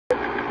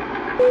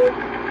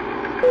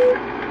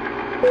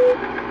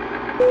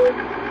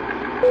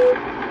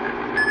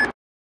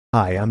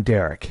Hi, I'm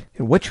Derek,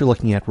 and what you're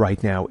looking at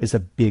right now is a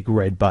big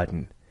red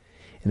button.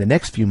 In the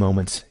next few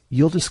moments,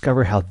 you'll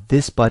discover how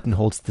this button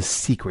holds the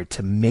secret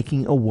to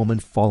making a woman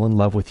fall in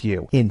love with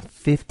you in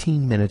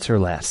 15 minutes or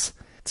less.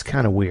 It's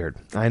kind of weird,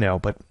 I know,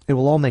 but it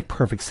will all make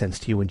perfect sense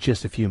to you in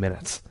just a few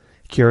minutes.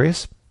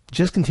 Curious?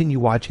 Just continue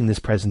watching this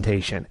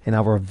presentation, and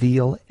I'll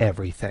reveal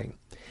everything.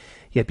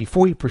 Yet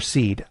before we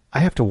proceed, I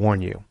have to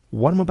warn you.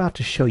 What I'm about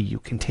to show you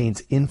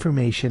contains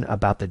information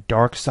about the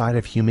dark side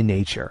of human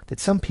nature that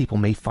some people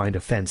may find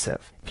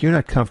offensive. If you're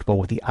not comfortable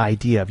with the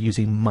idea of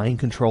using mind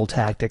control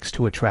tactics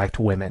to attract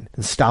women,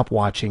 then stop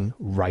watching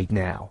right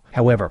now.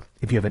 However,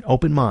 if you have an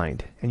open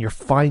mind and you're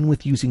fine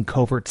with using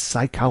covert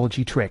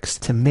psychology tricks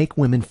to make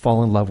women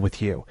fall in love with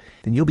you,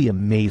 then you'll be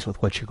amazed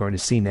with what you're going to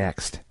see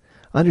next.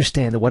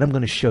 Understand that what I'm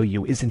going to show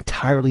you is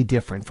entirely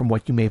different from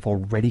what you may have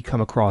already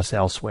come across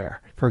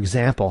elsewhere. For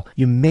example,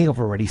 you may have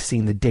already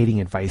seen the dating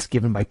advice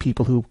given by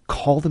people who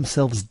call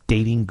themselves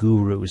dating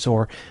gurus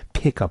or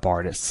pickup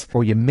artists,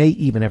 or you may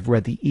even have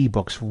read the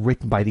ebooks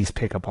written by these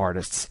pickup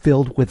artists,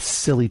 filled with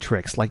silly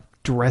tricks like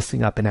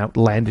dressing up in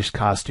outlandish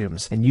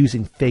costumes and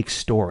using fake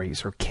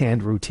stories or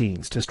canned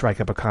routines to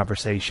strike up a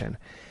conversation.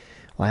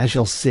 Well, as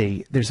you'll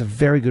see, there's a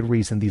very good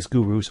reason these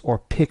gurus or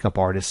pickup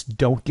artists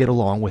don't get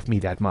along with me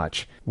that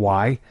much.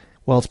 Why?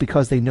 Well, it's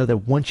because they know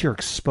that once you're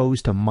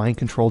exposed to mind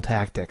control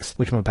tactics,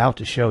 which I'm about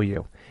to show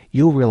you,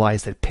 you'll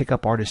realize that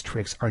pickup artist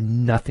tricks are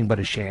nothing but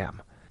a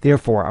sham.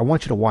 Therefore, I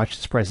want you to watch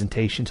this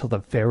presentation till the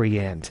very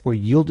end, where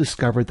you'll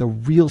discover the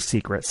real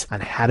secrets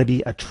on how to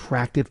be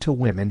attractive to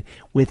women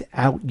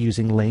without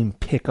using lame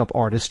pickup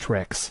artist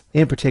tricks.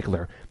 In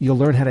particular, you'll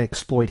learn how to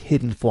exploit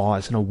hidden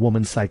flaws in a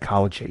woman's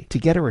psychology to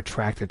get her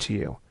attracted to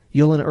you.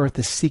 You'll unearth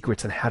the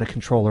secrets on how to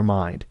control her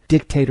mind,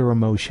 dictate her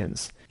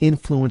emotions,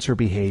 influence her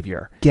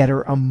behavior, get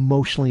her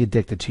emotionally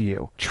addicted to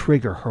you,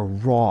 trigger her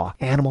raw,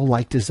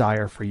 animal-like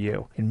desire for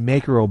you, and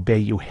make her obey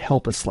you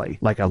helplessly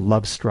like a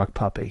love-struck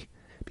puppy.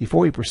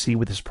 Before we proceed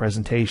with this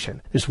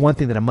presentation, there's one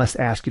thing that I must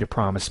ask you to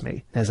promise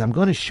me, as I'm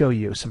going to show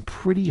you some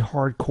pretty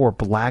hardcore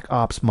black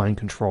ops mind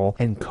control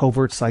and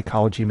covert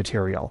psychology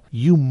material.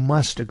 You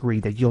must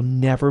agree that you'll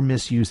never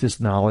misuse this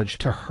knowledge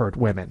to hurt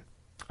women.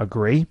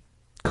 Agree?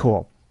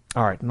 Cool.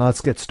 Alright, now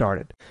let's get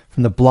started.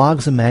 From the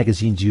blogs and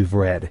magazines you've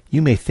read,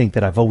 you may think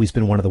that I've always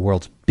been one of the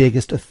world's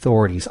biggest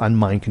authorities on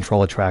mind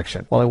control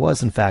attraction, while I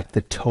was in fact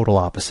the total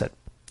opposite.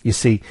 You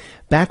see,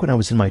 back when I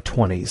was in my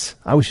 20s,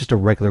 I was just a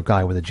regular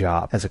guy with a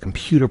job as a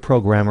computer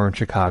programmer in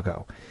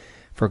Chicago.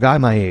 For a guy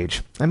my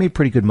age, I made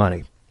pretty good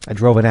money. I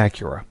drove an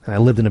Acura, and I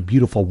lived in a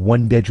beautiful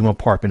one-bedroom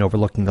apartment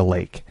overlooking the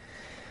lake.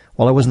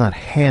 While I was not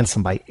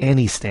handsome by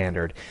any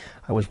standard,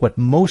 I was what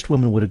most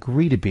women would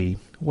agree to be,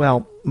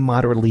 well,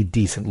 moderately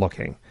decent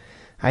looking.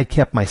 I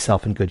kept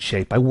myself in good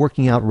shape by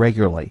working out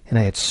regularly, and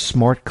I had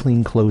smart,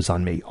 clean clothes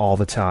on me all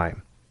the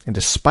time. And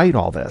despite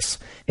all this,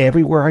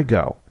 everywhere I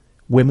go,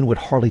 women would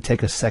hardly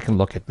take a second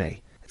look at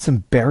me. It's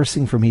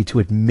embarrassing for me to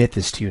admit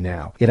this to you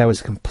now, yet I was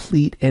a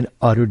complete and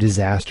utter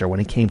disaster when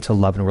it came to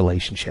love and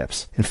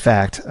relationships. In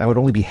fact, I would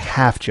only be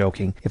half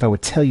joking if I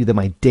would tell you that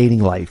my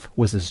dating life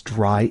was as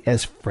dry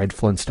as Fred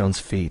Flintstone's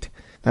feet.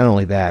 Not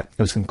only that,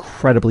 it was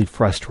incredibly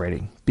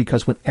frustrating,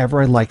 because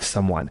whenever I liked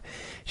someone,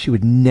 she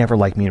would never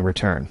like me in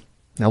return.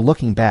 Now,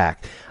 looking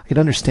back, I could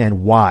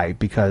understand why,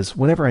 because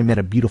whenever I met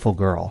a beautiful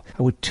girl,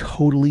 I would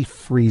totally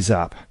freeze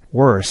up.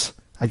 Worse,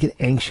 I'd get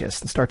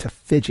anxious and start to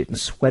fidget and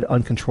sweat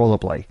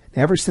uncontrollably.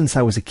 Ever since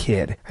I was a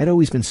kid, I'd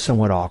always been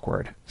somewhat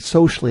awkward.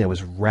 Socially, I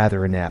was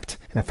rather inept,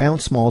 and I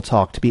found small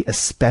talk to be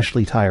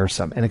especially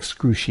tiresome and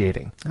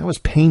excruciating. I was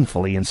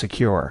painfully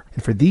insecure,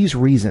 and for these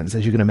reasons,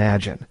 as you can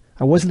imagine,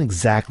 I wasn't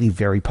exactly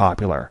very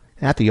popular.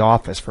 At the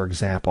office, for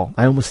example,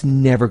 I almost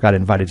never got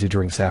invited to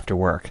drinks after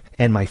work,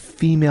 and my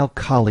female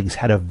colleagues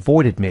had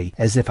avoided me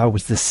as if I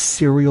was the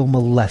serial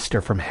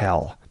molester from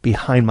hell.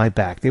 Behind my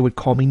back, they would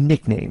call me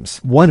nicknames,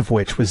 one of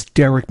which was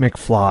Derek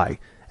McFly,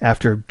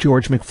 after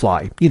George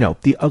McFly, you know,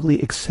 the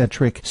ugly,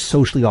 eccentric,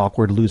 socially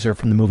awkward loser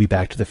from the movie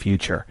Back to the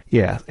Future.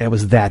 Yeah, it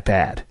was that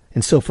bad.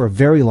 And so for a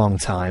very long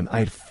time, I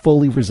had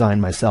fully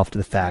resigned myself to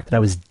the fact that I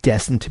was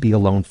destined to be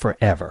alone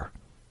forever.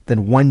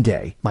 Then one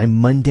day, my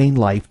mundane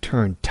life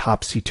turned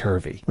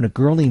topsy-turvy when a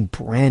girl named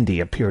Brandy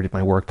appeared at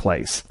my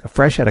workplace.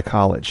 Fresh out of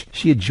college,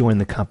 she had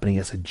joined the company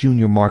as a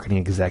junior marketing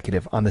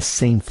executive on the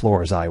same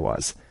floor as I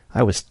was.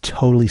 I was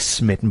totally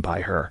smitten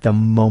by her the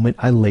moment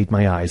I laid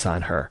my eyes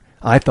on her.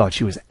 I thought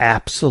she was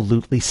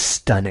absolutely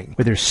stunning,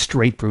 with her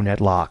straight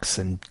brunette locks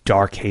and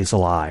dark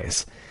hazel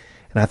eyes.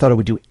 And I thought I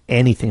would do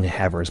anything to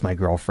have her as my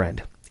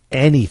girlfriend.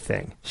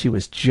 Anything. She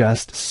was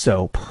just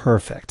so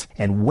perfect.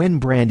 And when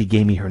Brandy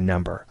gave me her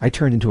number, I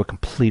turned into a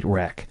complete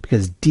wreck,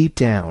 because deep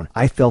down,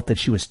 I felt that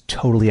she was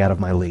totally out of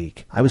my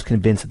league. I was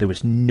convinced that there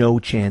was no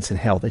chance in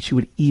hell that she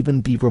would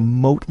even be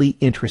remotely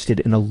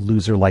interested in a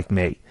loser like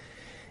me.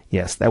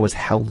 Yes, that was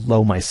how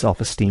low my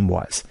self-esteem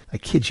was. I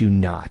kid you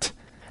not.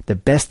 The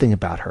best thing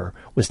about her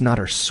was not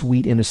her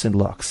sweet, innocent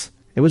looks.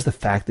 It was the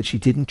fact that she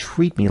didn't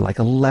treat me like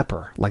a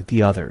leper, like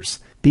the others.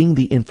 Being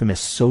the infamous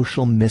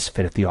social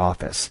misfit at the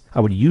office, I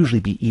would usually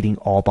be eating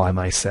all by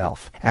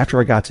myself. After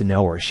I got to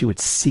know her, she would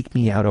seek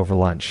me out over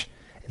lunch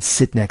and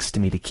sit next to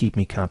me to keep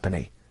me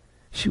company.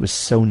 She was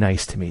so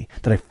nice to me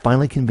that I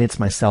finally convinced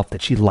myself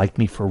that she liked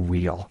me for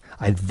real.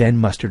 I then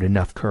mustered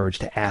enough courage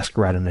to ask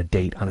her out on a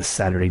date on a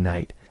Saturday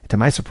night. To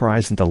my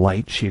surprise and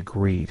delight, she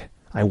agreed.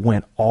 I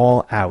went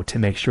all out to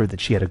make sure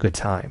that she had a good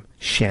time.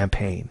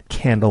 Champagne,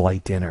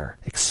 candlelight dinner,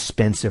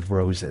 expensive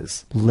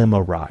roses, limo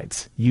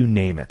rides, you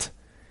name it.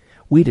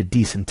 We had a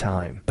decent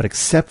time, but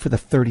except for the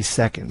 30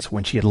 seconds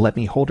when she had let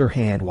me hold her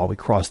hand while we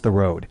crossed the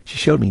road, she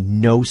showed me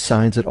no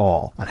signs at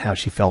all on how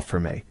she felt for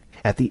me.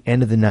 At the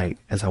end of the night,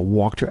 as I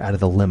walked her out of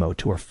the limo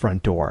to her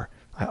front door,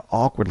 I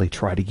awkwardly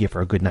tried to give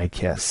her a goodnight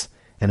kiss,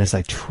 and as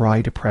I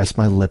tried to press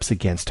my lips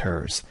against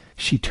hers,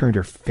 she turned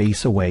her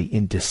face away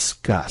in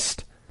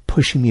disgust.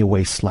 Pushing me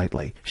away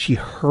slightly, she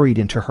hurried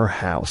into her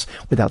house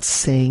without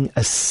saying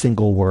a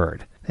single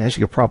word. As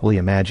you could probably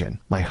imagine,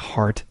 my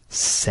heart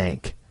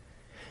sank.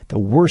 The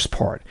worst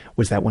part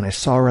was that when I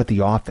saw her at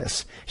the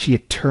office, she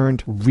had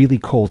turned really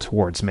cold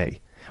towards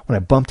me. When I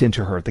bumped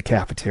into her at the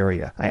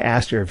cafeteria, I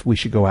asked her if we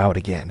should go out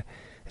again.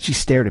 She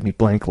stared at me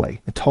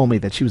blankly and told me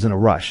that she was in a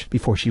rush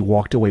before she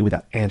walked away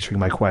without answering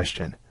my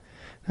question.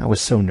 I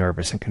was so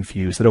nervous and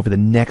confused that over the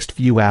next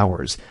few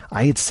hours,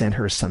 I had sent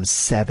her some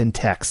 7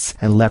 texts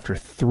and left her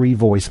 3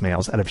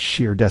 voicemails out of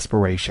sheer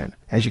desperation.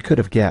 As you could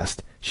have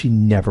guessed, she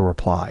never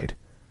replied.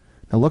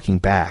 Now looking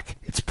back,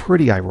 it's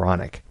pretty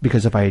ironic,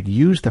 because if I had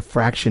used the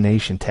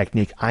fractionation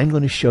technique I'm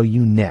going to show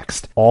you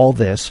next, all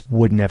this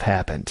wouldn't have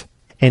happened.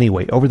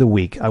 Anyway, over the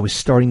week, I was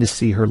starting to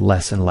see her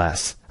less and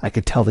less. I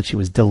could tell that she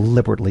was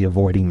deliberately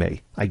avoiding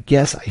me. I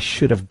guess I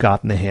should have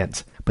gotten the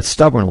hint, but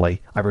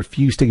stubbornly, I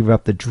refused to give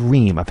up the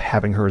dream of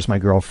having her as my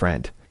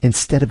girlfriend.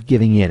 Instead of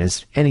giving in,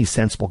 as any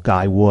sensible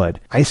guy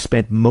would, I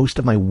spent most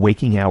of my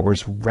waking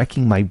hours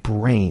wrecking my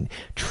brain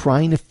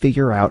trying to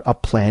figure out a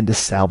plan to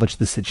salvage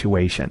the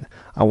situation.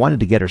 I wanted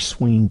to get her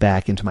swinging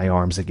back into my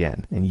arms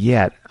again, and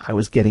yet I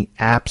was getting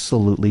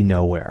absolutely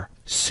nowhere.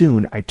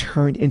 Soon, I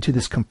turned into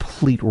this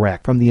complete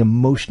wreck from the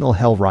emotional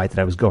hell ride that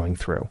I was going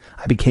through.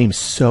 I became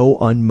so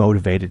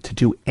unmotivated to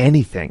do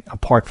anything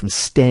apart from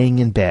staying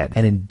in bed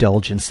and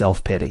indulge in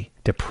self-pity.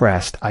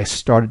 Depressed, I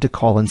started to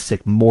call in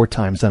sick more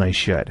times than I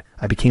should.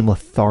 I became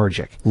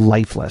lethargic,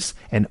 lifeless,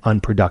 and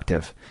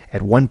unproductive.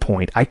 At one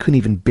point, I couldn't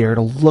even bear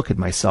to look at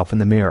myself in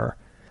the mirror.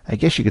 I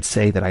guess you could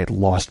say that I had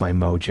lost my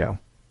mojo.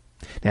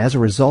 Now, as a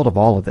result of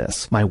all of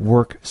this, my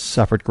work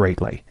suffered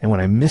greatly, and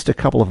when I missed a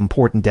couple of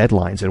important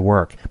deadlines at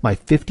work, my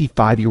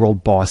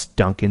 55-year-old boss,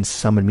 Duncan,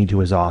 summoned me to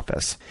his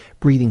office.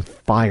 Breathing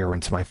fire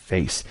into my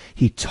face,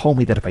 he told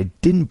me that if I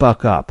didn't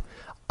buck up,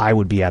 I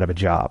would be out of a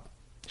job.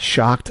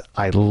 Shocked,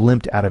 I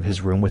limped out of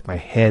his room with my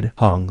head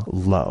hung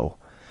low.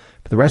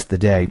 For the rest of the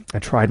day, I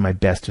tried my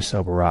best to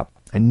sober up.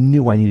 I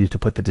knew I needed to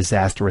put the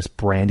disastrous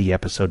Brandy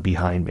episode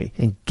behind me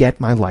and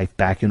get my life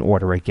back in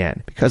order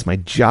again, because my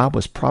job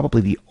was probably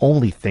the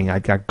only thing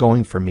I'd got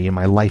going for me in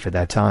my life at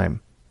that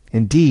time.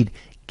 Indeed,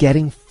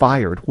 getting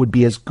fired would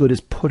be as good as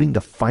putting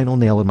the final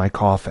nail in my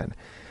coffin.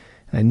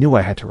 And I knew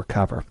I had to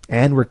recover,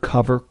 and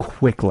recover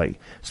quickly.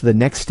 So the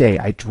next day,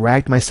 I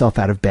dragged myself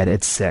out of bed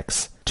at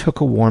 6,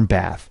 took a warm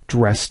bath,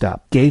 dressed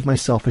up, gave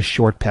myself a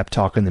short pep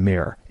talk in the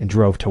mirror, and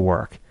drove to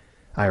work.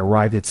 I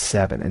arrived at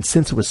 7, and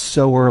since it was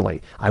so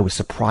early, I was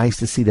surprised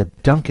to see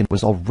that Duncan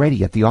was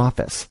already at the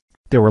office.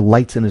 There were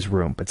lights in his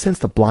room, but since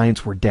the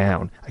blinds were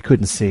down, I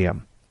couldn't see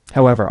him.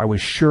 However, I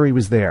was sure he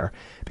was there,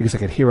 because I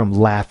could hear him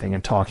laughing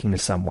and talking to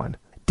someone.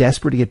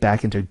 Desperate to get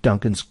back into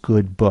Duncan's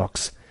good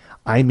books,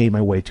 I made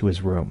my way to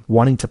his room,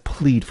 wanting to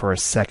plead for a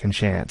second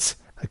chance.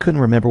 I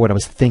couldn't remember what I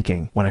was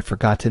thinking when I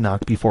forgot to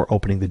knock before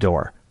opening the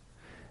door.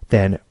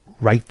 Then,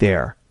 right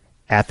there,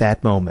 at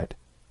that moment,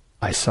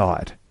 I saw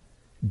it.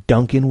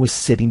 Duncan was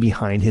sitting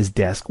behind his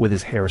desk with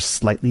his hair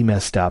slightly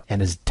messed up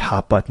and his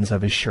top buttons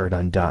of his shirt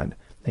undone.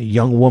 A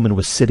young woman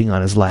was sitting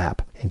on his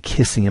lap and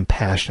kissing him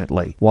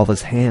passionately, while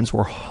his hands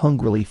were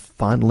hungrily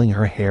fondling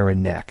her hair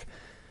and neck.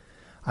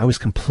 I was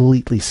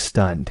completely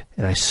stunned,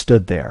 and I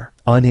stood there,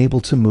 unable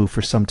to move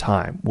for some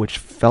time, which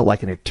felt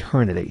like an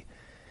eternity.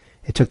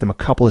 It took them a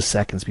couple of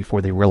seconds before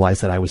they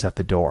realized that I was at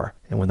the door,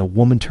 and when the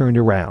woman turned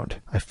around,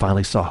 I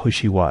finally saw who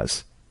she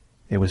was.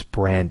 It was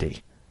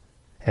Brandy.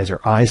 As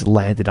her eyes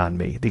landed on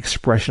me, the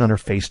expression on her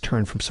face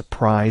turned from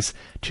surprise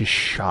to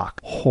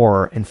shock,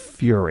 horror, and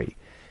fury.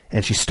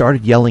 And she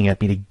started yelling at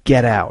me to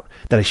get out,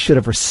 that I should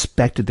have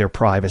respected their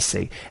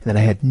privacy, and that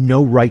I had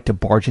no right to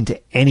barge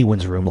into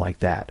anyone's room like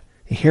that.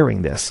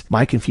 Hearing this,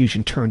 my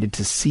confusion turned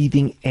into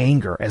seething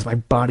anger as my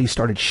body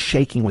started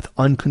shaking with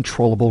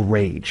uncontrollable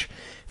rage.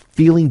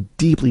 Feeling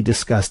deeply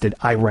disgusted,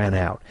 I ran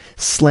out,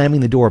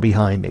 slamming the door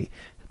behind me.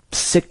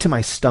 Sick to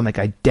my stomach,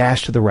 I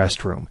dashed to the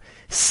restroom,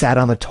 sat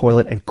on the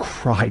toilet, and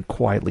cried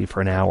quietly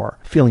for an hour,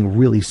 feeling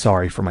really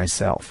sorry for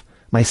myself.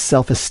 My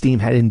self-esteem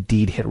had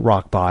indeed hit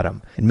rock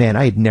bottom, and man,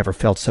 I had never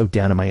felt so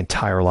down in my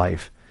entire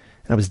life.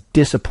 And I was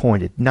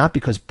disappointed, not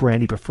because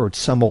Brandy preferred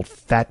some old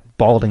fat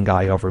balding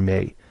guy over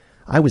me.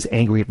 I was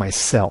angry at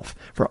myself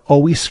for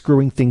always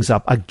screwing things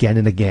up again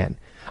and again.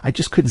 I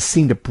just couldn't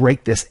seem to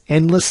break this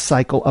endless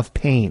cycle of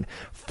pain,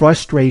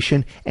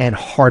 frustration, and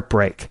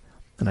heartbreak.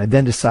 And I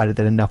then decided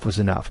that enough was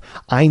enough.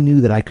 I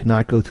knew that I could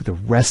not go through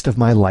the rest of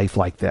my life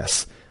like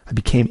this. I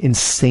became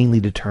insanely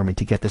determined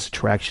to get this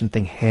attraction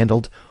thing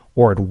handled,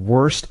 or at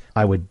worst,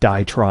 I would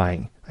die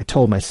trying. I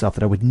told myself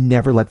that I would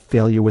never let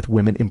failure with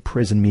women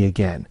imprison me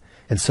again.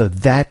 And so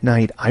that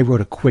night, I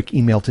wrote a quick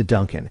email to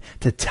Duncan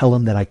to tell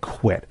him that I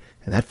quit,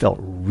 and that felt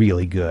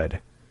really good.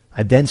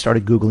 I then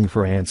started Googling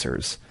for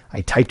answers.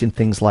 I typed in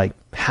things like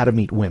how to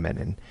meet women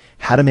and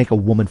how to make a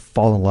woman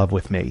fall in love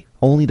with me,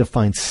 only to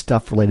find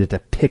stuff related to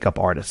pickup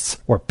artists,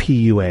 or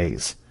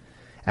PUAs.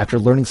 After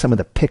learning some of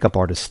the pickup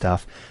artist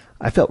stuff,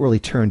 I felt really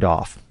turned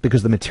off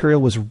because the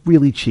material was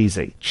really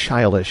cheesy,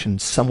 childish,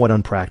 and somewhat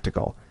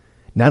unpractical.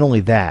 Not only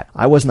that,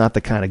 I was not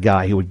the kind of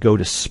guy who would go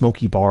to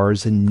smoky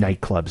bars and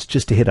nightclubs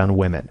just to hit on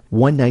women.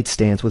 One-night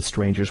stands with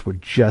strangers were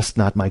just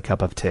not my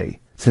cup of tea.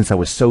 Since I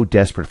was so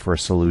desperate for a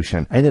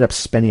solution, I ended up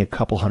spending a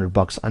couple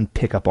 $100 on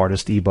pickup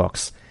artist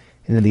ebooks.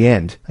 And in the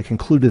end, I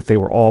concluded that they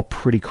were all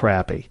pretty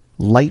crappy.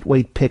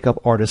 Lightweight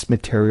pickup artist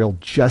material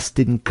just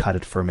didn't cut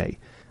it for me.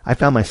 I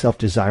found myself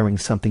desiring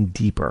something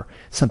deeper,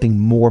 something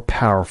more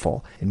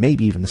powerful, and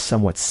maybe even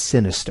somewhat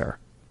sinister.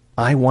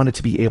 I wanted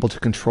to be able to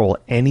control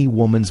any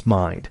woman's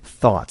mind,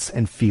 thoughts,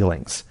 and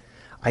feelings.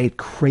 I had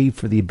craved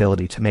for the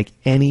ability to make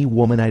any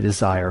woman I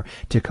desire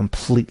to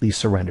completely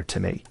surrender to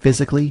me,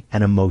 physically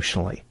and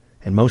emotionally.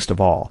 And most of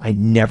all, I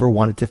never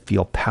wanted to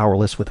feel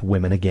powerless with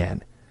women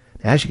again.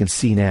 As you can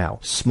see now,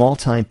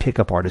 small-time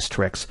pickup artist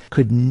tricks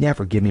could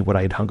never give me what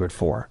I had hungered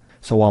for.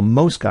 So while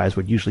most guys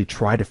would usually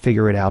try to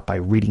figure it out by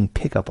reading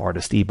pickup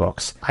artist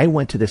ebooks, I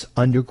went to this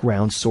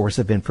underground source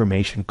of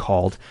information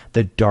called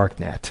the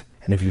Darknet.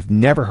 And if you've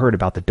never heard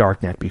about the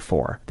Darknet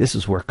before, this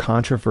is where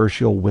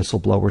controversial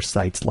whistleblower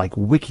sites like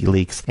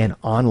WikiLeaks and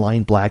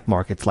online black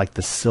markets like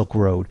the Silk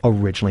Road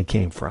originally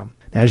came from.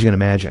 As you can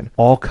imagine,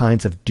 all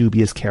kinds of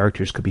dubious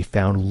characters could be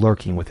found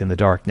lurking within the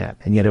Darknet,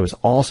 and yet it was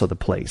also the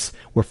place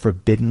where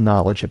forbidden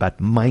knowledge about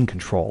mind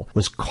control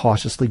was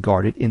cautiously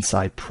guarded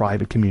inside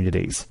private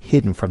communities,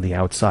 hidden from the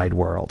outside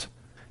world.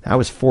 I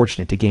was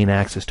fortunate to gain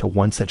access to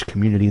one such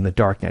community in the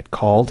Darknet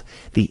called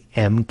the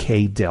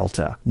MK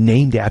Delta,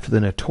 named after the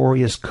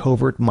notorious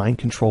covert mind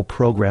control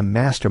program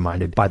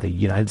masterminded by the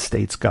United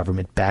States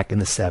government back in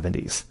the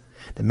 70s.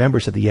 The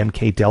members of the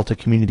MK Delta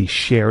community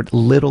shared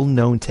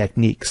little-known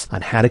techniques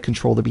on how to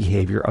control the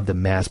behavior of the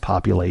mass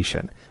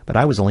population, but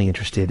I was only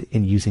interested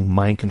in using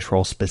mind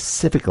control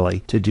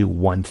specifically to do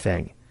one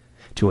thing: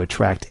 to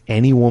attract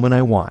any woman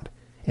I want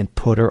and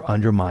put her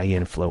under my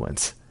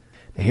influence.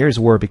 Now here's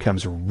where it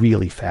becomes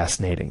really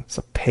fascinating,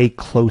 so pay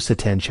close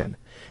attention.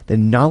 The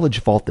knowledge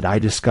vault that I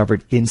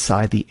discovered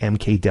inside the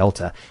MK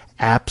Delta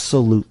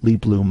absolutely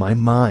blew my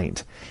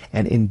mind.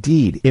 And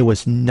indeed, it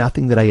was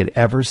nothing that I had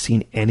ever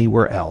seen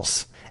anywhere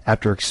else.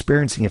 After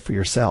experiencing it for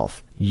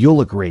yourself, you'll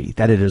agree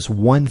that it is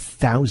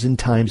 1,000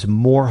 times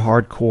more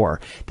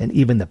hardcore than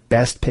even the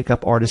best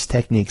pickup artist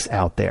techniques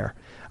out there.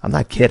 I'm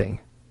not kidding.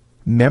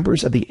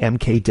 Members of the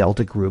MK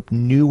Delta group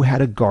knew how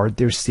to guard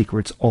their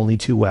secrets only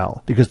too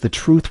well, because the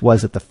truth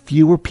was that the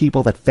fewer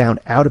people that found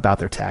out about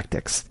their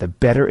tactics, the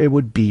better it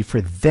would be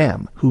for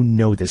them who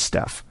know this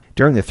stuff.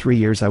 During the 3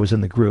 years I was in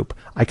the group,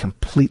 I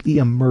completely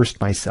immersed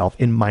myself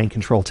in mind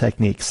control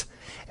techniques.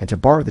 And to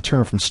borrow the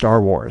term from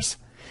Star Wars,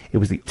 it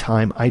was the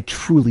time I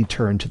truly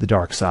turned to the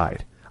dark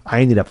side.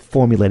 I ended up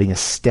formulating a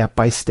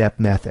step-by-step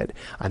method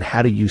on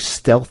how to use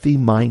stealthy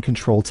mind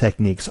control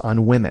techniques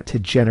on women to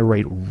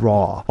generate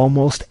raw,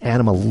 almost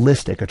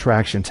animalistic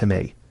attraction to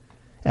me.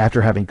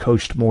 After having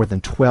coached more than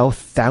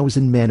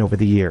 12,000 men over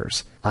the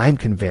years, I'm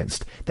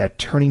convinced that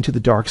turning to the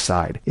dark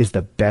side is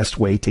the best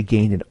way to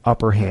gain an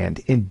upper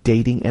hand in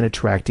dating and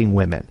attracting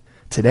women.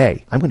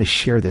 Today, I'm going to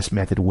share this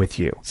method with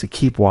you, so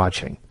keep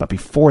watching. But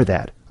before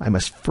that, I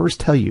must first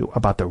tell you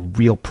about the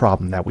real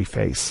problem that we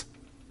face.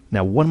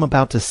 Now, what I'm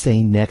about to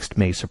say next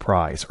may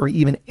surprise or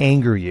even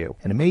anger you,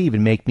 and it may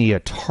even make me a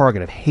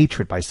target of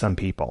hatred by some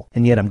people,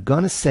 and yet I'm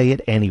going to say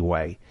it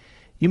anyway.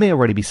 You may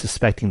already be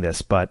suspecting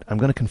this, but I'm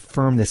going to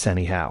confirm this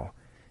anyhow.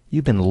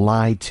 You've been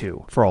lied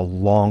to for a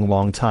long,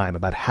 long time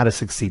about how to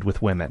succeed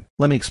with women.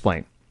 Let me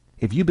explain.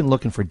 If you've been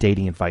looking for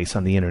dating advice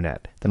on the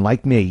internet, then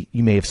like me,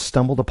 you may have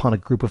stumbled upon a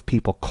group of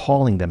people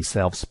calling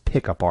themselves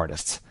pickup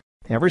artists.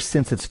 Ever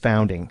since its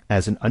founding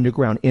as an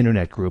underground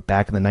internet group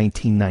back in the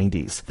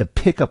 1990s, the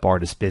pickup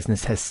artist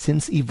business has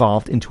since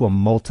evolved into a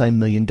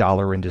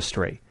multi-million-dollar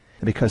industry.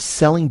 And because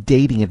selling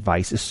dating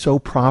advice is so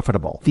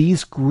profitable,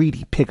 these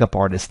greedy pickup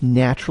artists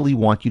naturally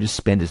want you to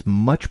spend as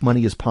much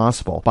money as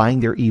possible buying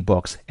their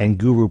ebooks and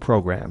guru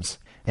programs.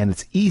 And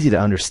it's easy to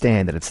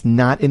understand that it's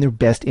not in their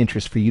best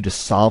interest for you to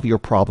solve your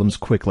problems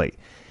quickly,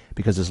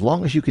 because as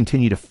long as you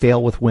continue to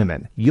fail with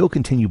women, you'll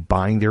continue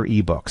buying their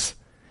ebooks.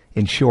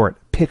 In short,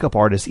 pickup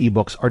artist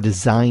ebooks are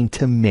designed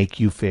to make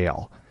you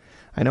fail.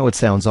 I know it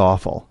sounds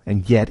awful,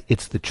 and yet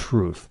it's the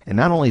truth. And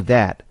not only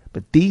that,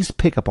 But these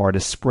pickup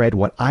artists spread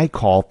what I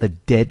call the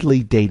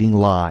deadly dating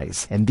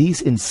lies. And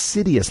these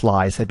insidious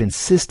lies have been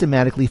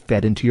systematically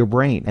fed into your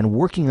brain and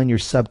working on your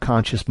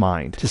subconscious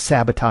mind to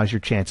sabotage your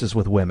chances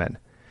with women.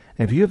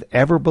 And if you have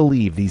ever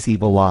believed these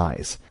evil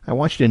lies, I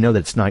want you to know that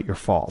it's not your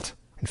fault.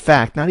 In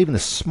fact, not even the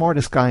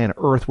smartest guy on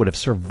earth would have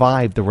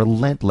survived the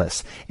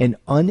relentless and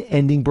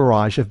unending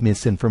barrage of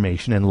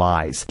misinformation and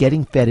lies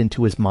getting fed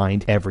into his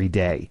mind every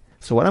day.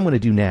 So what I'm going to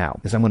do now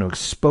is I'm going to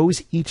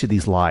expose each of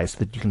these lies so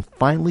that you can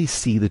finally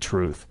see the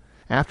truth.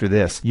 After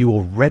this, you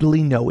will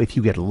readily know if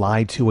you get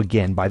lied to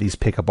again by these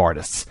pickup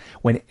artists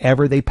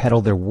whenever they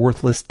peddle their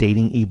worthless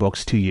dating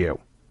ebooks to you.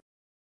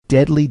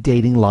 Deadly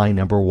dating lie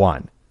number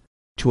 1.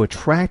 To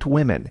attract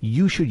women,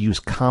 you should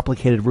use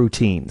complicated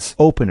routines,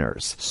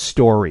 openers,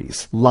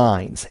 stories,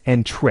 lines,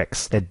 and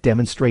tricks that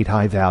demonstrate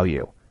high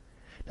value.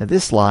 Now,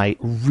 this lie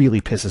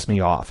really pisses me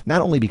off,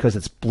 not only because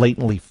it's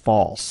blatantly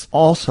false,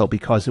 also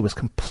because it was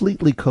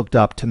completely cooked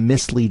up to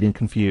mislead and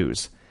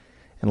confuse.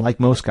 And like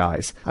most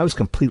guys, I was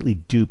completely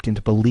duped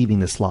into believing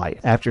this lie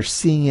after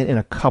seeing it in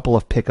a couple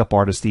of pickup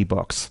artist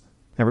ebooks.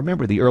 Now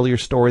remember the earlier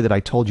story that I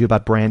told you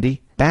about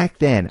Brandy? Back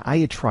then, I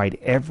had tried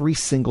every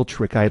single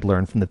trick I had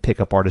learned from the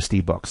pickup artist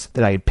ebooks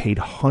that I had paid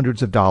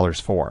hundreds of dollars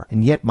for,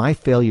 and yet my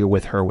failure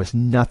with her was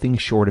nothing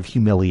short of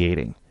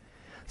humiliating.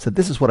 So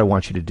this is what I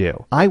want you to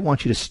do. I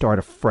want you to start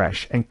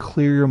afresh and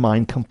clear your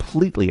mind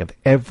completely of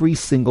every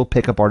single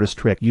pickup artist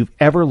trick you've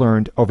ever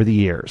learned over the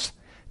years.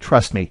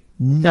 Trust me,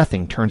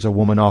 nothing turns a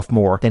woman off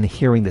more than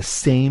hearing the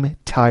same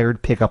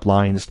tired pickup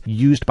lines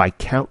used by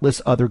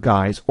countless other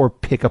guys or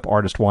pickup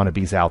artist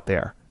wannabes out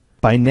there.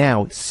 By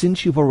now,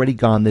 since you've already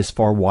gone this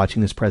far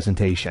watching this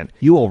presentation,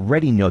 you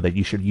already know that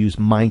you should use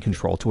mind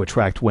control to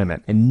attract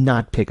women and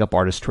not pickup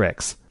artist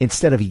tricks.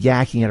 Instead of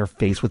yakking at her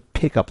face with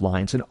pickup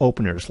lines and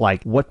openers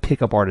like what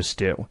pickup artists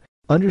do,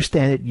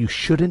 understand that you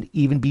shouldn't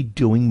even be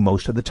doing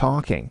most of the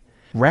talking.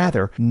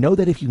 Rather, know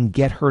that if you can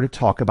get her to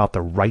talk about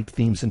the right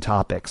themes and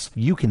topics,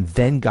 you can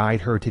then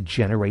guide her to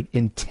generate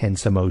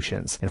intense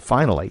emotions. And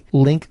finally,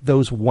 link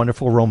those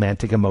wonderful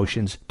romantic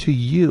emotions to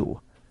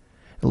you.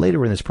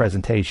 Later in this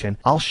presentation,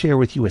 I'll share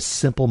with you a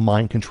simple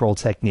mind control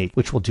technique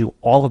which will do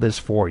all of this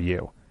for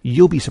you.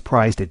 You'll be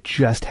surprised at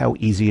just how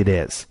easy it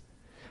is.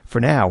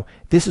 For now,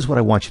 this is what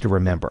I want you to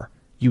remember.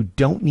 You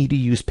don't need to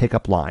use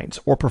pickup lines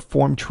or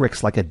perform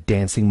tricks like a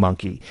dancing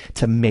monkey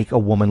to make a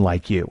woman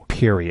like you,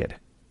 period.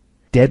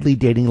 Deadly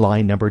dating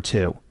lie number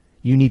 2.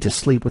 You need to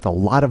sleep with a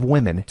lot of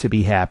women to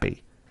be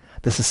happy.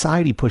 The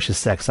society pushes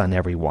sex on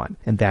everyone,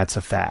 and that's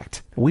a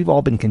fact. We've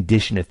all been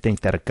conditioned to think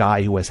that a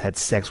guy who has had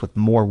sex with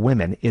more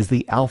women is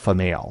the alpha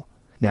male.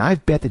 Now, I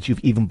bet that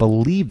you've even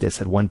believed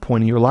this at one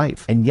point in your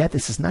life, and yet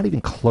this is not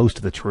even close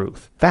to the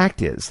truth.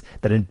 Fact is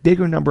that a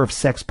bigger number of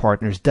sex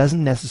partners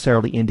doesn't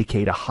necessarily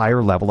indicate a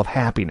higher level of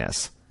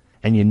happiness.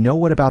 And you know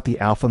what about the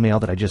alpha male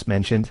that I just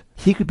mentioned?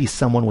 He could be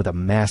someone with a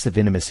massive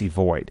intimacy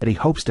void that he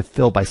hopes to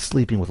fill by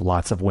sleeping with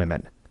lots of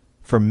women.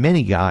 For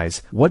many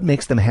guys, what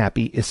makes them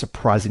happy is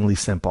surprisingly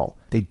simple.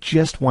 They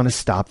just want to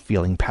stop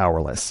feeling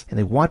powerless, and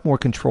they want more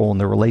control in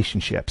their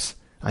relationships.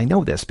 I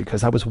know this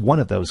because I was one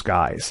of those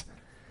guys.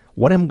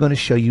 What I'm going to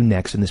show you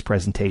next in this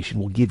presentation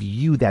will give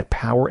you that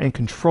power and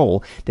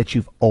control that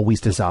you've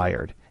always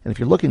desired. And if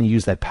you're looking to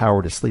use that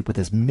power to sleep with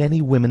as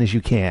many women as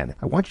you can,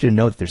 I want you to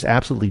know that there's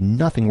absolutely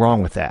nothing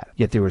wrong with that.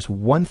 Yet there is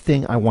one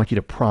thing I want you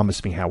to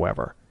promise me,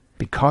 however.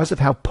 Because of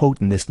how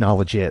potent this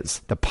knowledge is,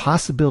 the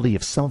possibility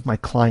of some of my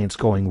clients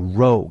going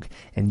rogue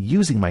and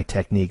using my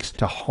techniques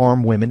to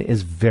harm women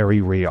is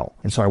very real.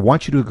 And so I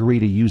want you to agree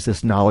to use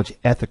this knowledge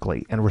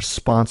ethically and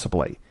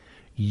responsibly.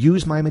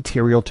 Use my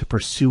material to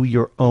pursue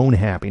your own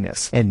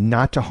happiness and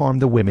not to harm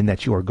the women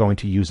that you are going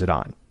to use it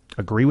on.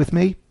 Agree with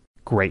me?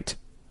 Great.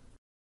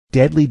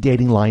 Deadly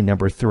dating lie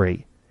number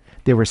 3.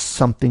 There is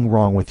something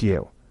wrong with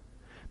you.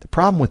 The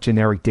problem with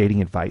generic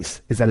dating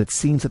advice is that it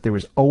seems that there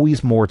is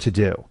always more to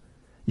do.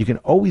 You can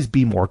always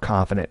be more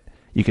confident.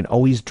 You can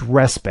always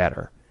dress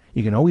better.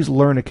 You can always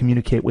learn to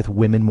communicate with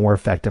women more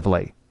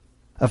effectively.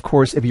 Of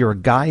course, if you're a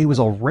guy who is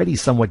already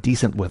somewhat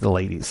decent with the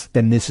ladies,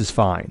 then this is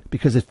fine,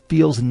 because it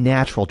feels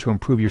natural to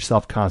improve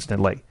yourself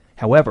constantly.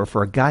 However,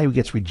 for a guy who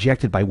gets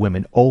rejected by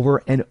women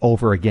over and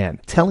over again,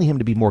 telling him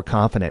to be more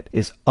confident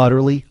is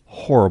utterly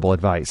horrible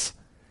advice.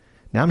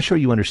 Now I'm sure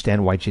you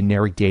understand why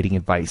generic dating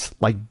advice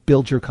like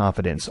build your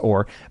confidence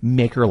or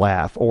make her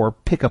laugh or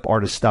pickup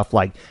artist stuff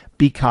like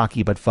be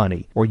cocky but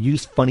funny or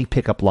use funny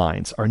pickup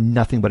lines are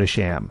nothing but a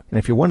sham. And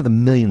if you're one of the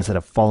millions that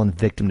have fallen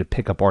victim to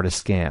pickup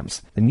artist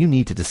scams, then you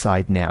need to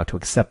decide now to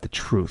accept the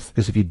truth,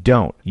 because if you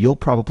don't, you'll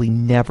probably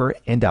never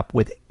end up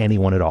with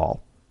anyone at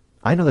all.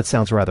 I know that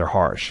sounds rather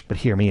harsh, but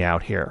hear me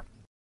out here.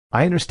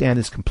 I understand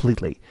this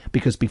completely,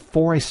 because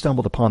before I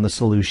stumbled upon the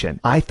solution,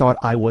 I thought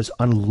I was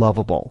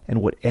unlovable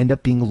and would end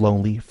up being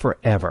lonely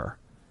forever.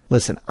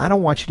 Listen, I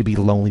don't want you to be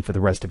lonely for the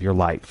rest of your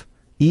life.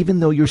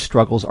 even though your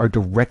struggles are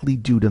directly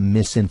due to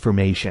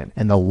misinformation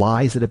and the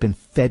lies that have been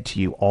fed to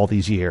you all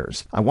these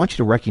years. I want you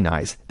to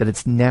recognize that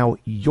it's now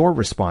your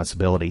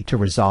responsibility to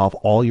resolve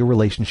all your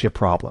relationship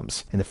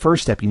problems. And the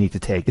first step you need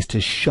to take is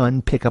to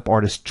shun pickup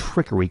artist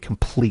trickery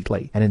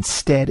completely and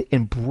instead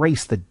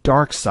embrace the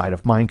dark side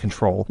of mind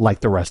control like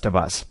the rest of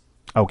us.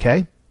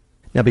 Okay?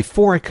 Now,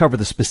 before I cover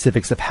the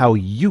specifics of how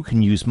you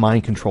can use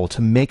mind control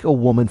to make a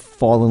woman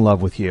fall in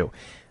love with you,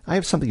 I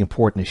have something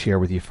important to share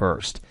with you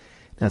first.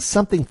 Now,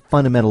 something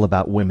fundamental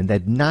about women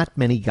that not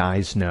many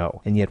guys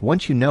know, and yet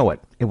once you know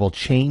it, it will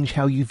change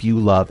how you view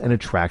love and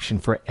attraction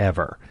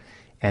forever.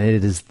 And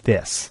it is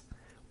this: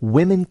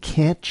 women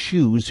can't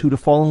choose who to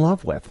fall in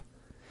love with.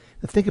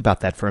 Now, think about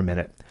that for a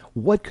minute.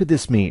 What could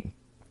this mean?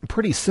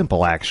 Pretty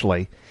simple,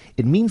 actually.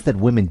 It means that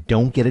women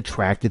don't get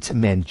attracted to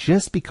men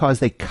just because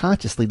they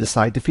consciously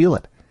decide to feel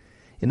it.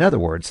 In other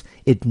words,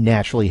 it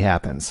naturally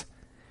happens.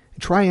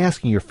 Try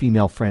asking your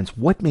female friends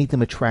what made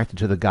them attracted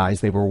to the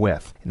guys they were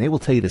with, and they will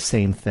tell you the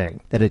same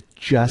thing, that it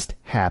just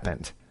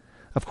happened.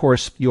 Of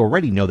course, you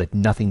already know that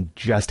nothing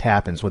just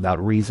happens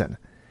without reason.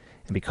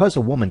 And because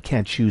a woman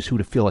can't choose who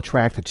to feel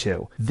attracted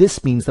to,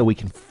 this means that we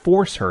can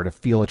force her to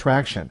feel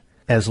attraction,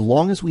 as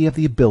long as we have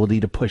the ability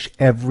to push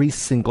every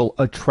single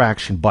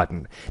attraction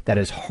button that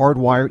is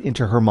hardwired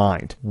into her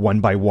mind,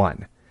 one by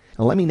one.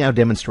 Now, let me now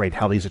demonstrate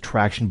how these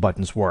attraction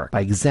buttons work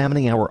by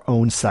examining our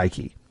own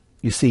psyche.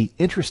 You see,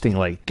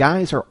 interestingly,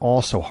 guys are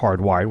also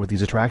hardwired with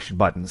these attraction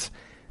buttons.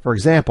 For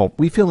example,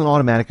 we feel an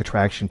automatic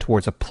attraction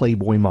towards a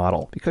Playboy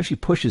model because she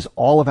pushes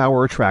all of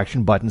our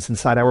attraction buttons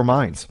inside our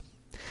minds.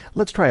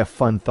 Let's try a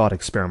fun thought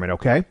experiment,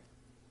 okay?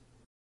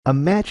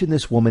 Imagine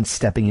this woman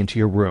stepping into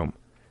your room,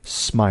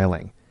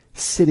 smiling,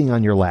 sitting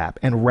on your lap,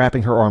 and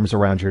wrapping her arms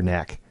around your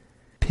neck.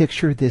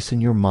 Picture this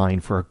in your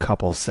mind for a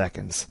couple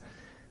seconds.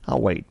 I'll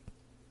wait.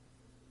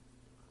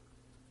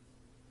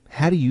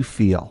 How do you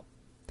feel?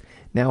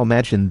 Now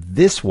imagine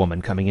this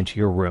woman coming into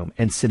your room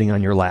and sitting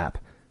on your lap.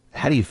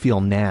 How do you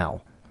feel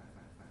now?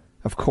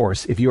 Of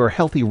course, if you're a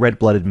healthy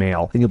red-blooded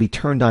male, then you'll be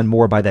turned on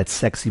more by that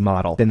sexy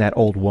model than that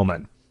old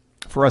woman.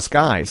 For us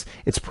guys,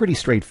 it's pretty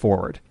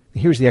straightforward.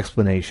 Here's the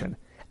explanation.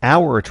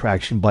 Our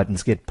attraction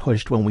buttons get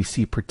pushed when we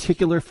see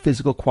particular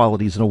physical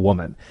qualities in a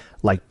woman,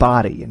 like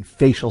body and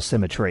facial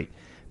symmetry,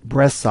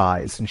 breast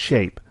size and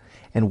shape,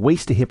 and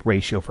waist-to-hip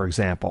ratio, for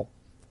example.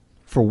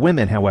 For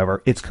women,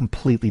 however, it's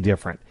completely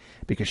different,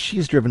 because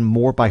she's driven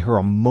more by her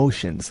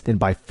emotions than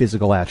by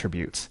physical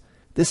attributes.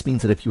 This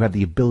means that if you have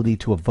the ability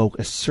to evoke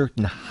a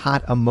certain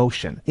hot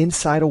emotion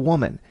inside a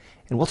woman,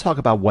 and we'll talk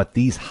about what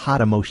these hot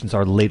emotions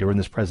are later in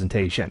this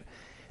presentation,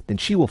 then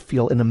she will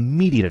feel an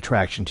immediate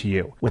attraction to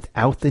you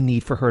without the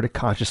need for her to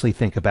consciously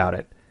think about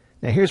it.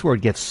 Now here's where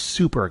it gets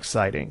super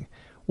exciting.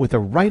 With the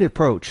right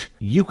approach,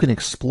 you can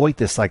exploit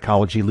this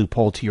psychology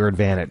loophole to your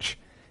advantage.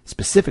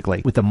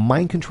 Specifically, with the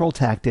mind control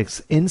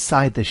tactics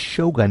inside the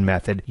Shogun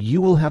Method, you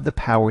will have the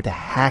power to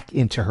hack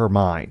into her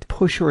mind,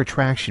 push her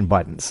attraction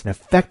buttons, and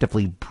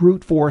effectively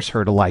brute force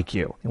her to like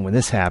you. And when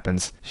this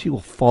happens, she will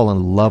fall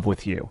in love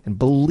with you. And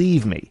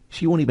believe me,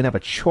 she won't even have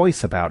a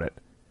choice about it.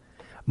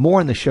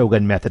 More on the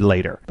Shogun Method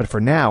later, but for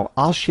now,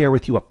 I'll share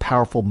with you a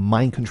powerful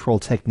mind control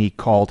technique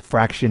called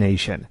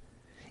fractionation,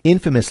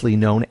 infamously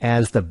known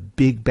as the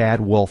big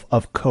bad wolf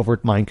of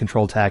covert mind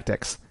control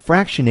tactics.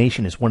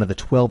 Fractionation is one of the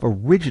 12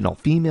 original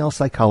female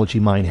psychology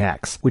mind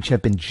hacks, which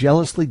have been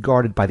jealously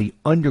guarded by the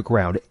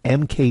underground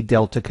MK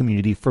Delta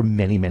community for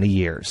many, many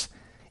years.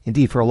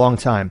 Indeed, for a long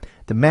time,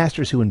 the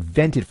masters who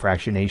invented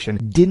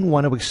fractionation didn't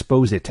want to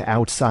expose it to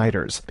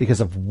outsiders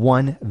because of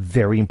one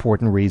very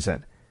important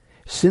reason.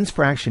 Since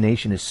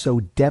fractionation is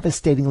so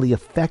devastatingly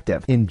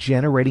effective in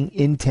generating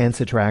intense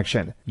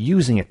attraction,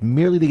 using it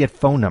merely to get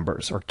phone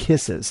numbers or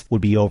kisses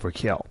would be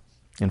overkill.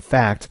 In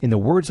fact, in the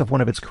words of one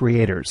of its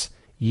creators,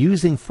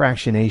 using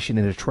fractionation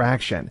in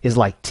attraction is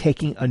like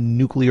taking a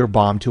nuclear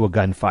bomb to a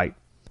gunfight.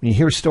 When you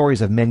hear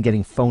stories of men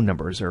getting phone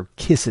numbers or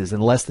kisses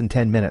in less than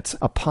 10 minutes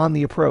upon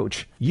the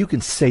approach, you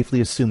can safely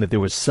assume that there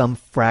was some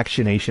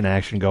fractionation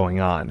action going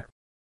on.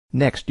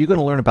 Next, you're going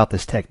to learn about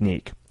this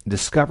technique and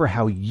discover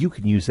how you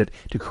can use it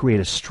to create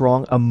a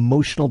strong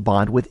emotional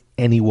bond with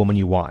any woman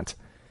you want.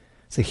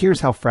 So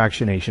here's how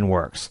fractionation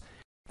works.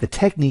 The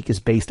technique is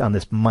based on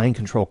this mind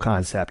control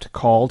concept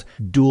called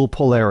dual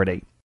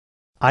polarity.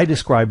 I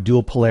describe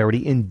dual polarity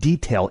in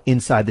detail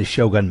inside the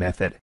Shogun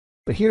Method,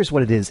 but here's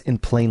what it is in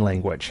plain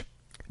language.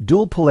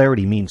 Dual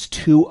polarity means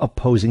two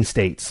opposing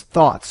states,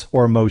 thoughts,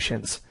 or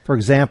emotions. For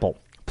example,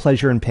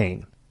 pleasure and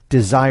pain,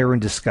 desire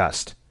and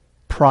disgust,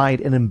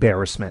 pride and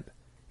embarrassment,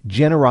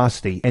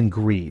 generosity and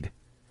greed,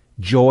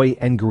 joy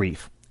and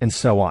grief, and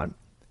so on.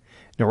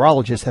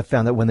 Neurologists have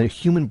found that when the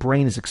human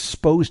brain is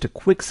exposed to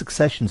quick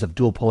successions of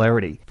dual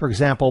polarity, for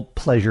example,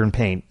 pleasure and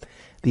pain,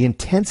 the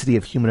intensity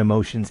of human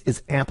emotions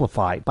is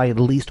amplified by at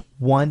least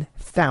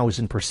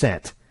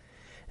 1,000%.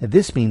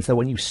 This means that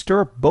when you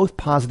stir up both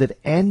positive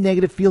and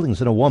negative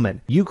feelings in a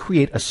woman, you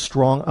create a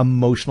strong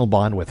emotional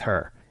bond with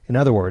her. In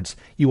other words,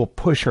 you will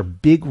push her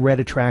big red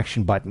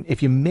attraction button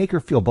if you make her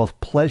feel both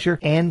pleasure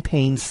and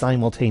pain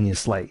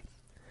simultaneously.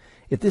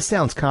 If this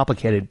sounds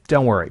complicated,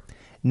 don't worry.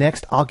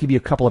 Next, I'll give you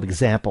a couple of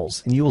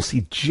examples, and you will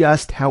see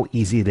just how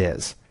easy it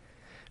is.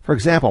 For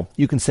example,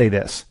 you can say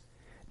this.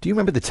 Do you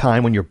remember the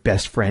time when your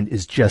best friend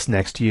is just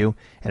next to you,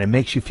 and it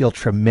makes you feel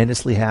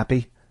tremendously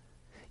happy?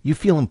 You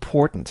feel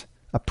important,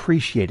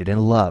 appreciated,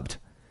 and loved.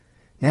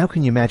 Now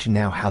can you imagine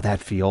now how that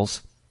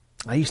feels?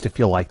 I used to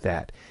feel like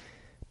that.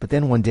 But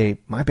then one day,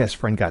 my best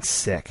friend got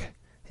sick,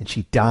 and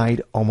she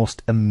died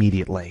almost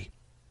immediately.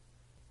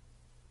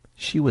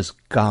 She was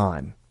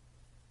gone.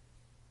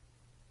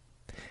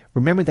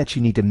 Remember that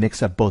you need to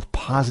mix up both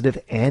positive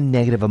and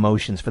negative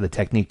emotions for the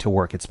technique to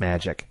work its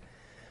magic.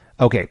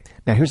 Okay,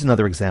 now here's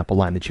another example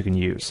line that you can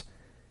use.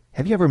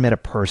 Have you ever met a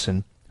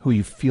person who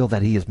you feel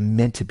that he is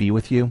meant to be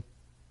with you?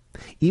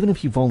 Even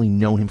if you've only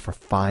known him for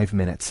 5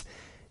 minutes,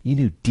 you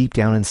knew deep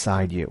down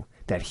inside you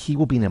that he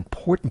will be an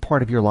important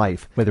part of your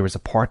life, whether as a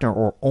partner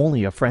or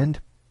only a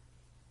friend?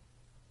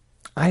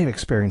 I have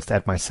experienced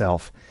that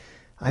myself.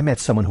 I met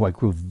someone who I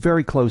grew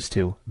very close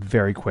to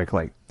very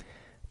quickly.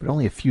 But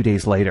only a few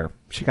days later,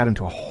 she got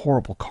into a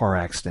horrible car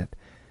accident,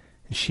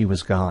 and she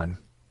was gone.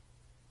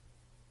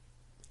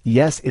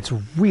 Yes, it's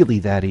really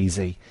that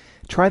easy.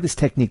 Try this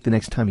technique the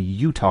next time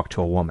you talk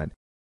to a woman.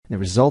 The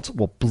results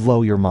will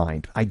blow your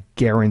mind. I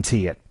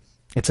guarantee it.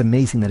 It's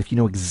amazing that if you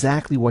know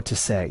exactly what to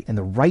say and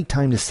the right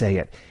time to say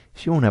it,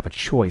 she won't have a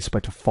choice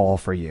but to fall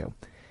for you.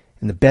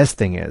 And the best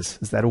thing is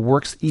that it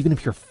works even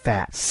if you're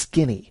fat,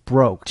 skinny,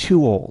 broke,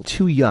 too old,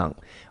 too young,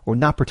 or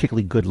not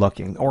particularly good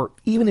looking, or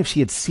even if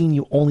she had seen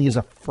you only as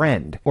a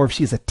friend, or if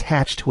she is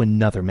attached to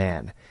another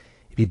man.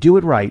 If you do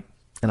it right,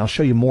 and I'll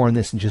show you more on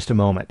this in just a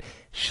moment,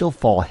 she'll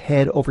fall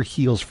head over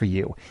heels for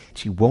you.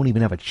 She won't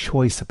even have a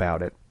choice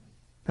about it.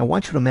 Now, I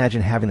want you to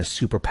imagine having a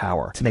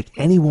superpower to make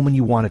any woman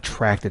you want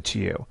attracted to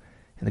you.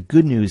 And the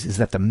good news is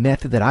that the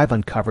method that I've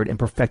uncovered and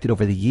perfected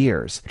over the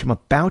years, which I'm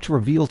about to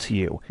reveal to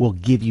you, will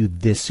give you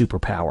this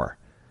superpower.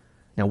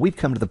 Now, we've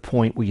come to the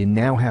point where you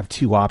now have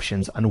two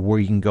options on where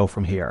you can go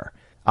from here.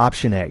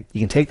 Option A,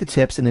 you can take the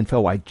tips and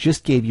info I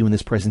just gave you in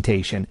this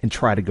presentation and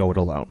try to go it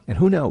alone. And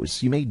who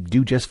knows, you may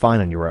do just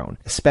fine on your own,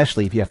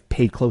 especially if you have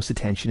paid close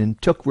attention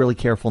and took really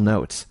careful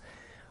notes.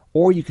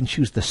 Or you can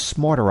choose the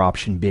smarter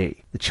option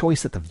B, the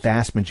choice that the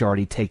vast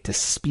majority take to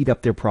speed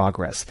up their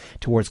progress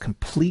towards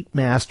complete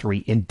mastery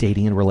in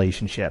dating and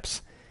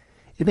relationships.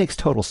 It makes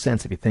total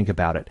sense if you think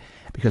about it,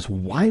 because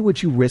why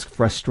would you risk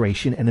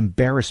frustration and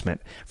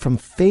embarrassment from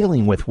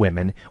failing with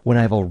women when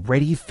I've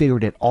already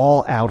figured it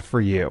all out for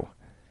you?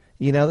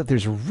 You know that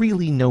there's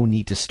really no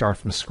need to start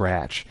from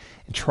scratch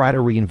and try to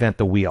reinvent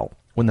the wheel,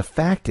 when the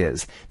fact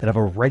is that I've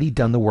already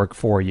done the work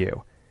for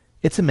you.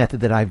 It's a method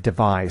that I've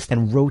devised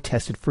and road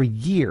tested for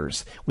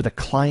years with a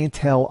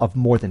clientele of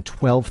more than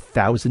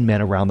 12,000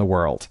 men around the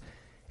world.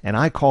 And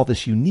I call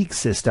this unique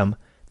system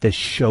the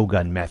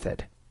Shogun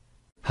Method.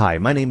 Hi,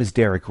 my name is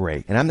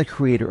Rake, and I'm the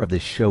creator of the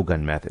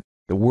Shogun Method,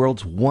 the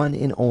world's one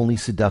and only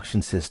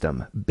seduction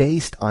system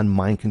based on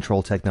mind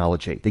control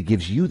technology that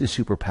gives you the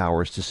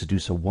superpowers to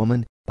seduce a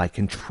woman by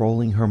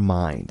controlling her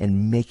mind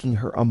and making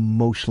her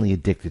emotionally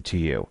addicted to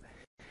you.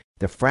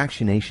 The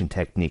fractionation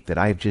technique that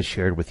I have just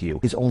shared with you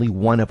is only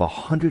one of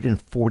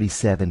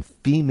 147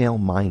 female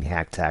mind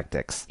hack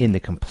tactics in the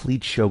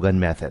complete Shogun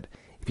Method.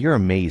 If you're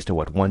amazed at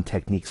what one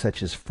technique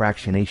such as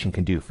fractionation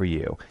can do for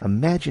you,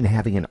 imagine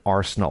having an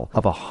arsenal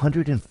of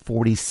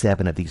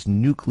 147 of these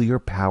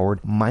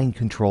nuclear-powered mind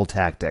control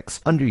tactics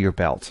under your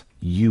belt.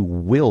 You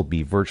will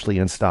be virtually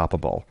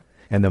unstoppable.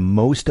 And the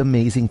most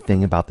amazing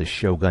thing about the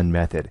Shogun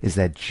Method is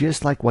that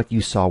just like what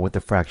you saw with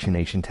the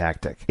fractionation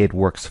tactic, it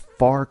works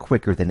far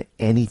quicker than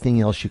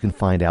anything else you can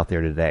find out there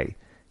today.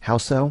 How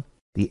so?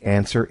 The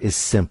answer is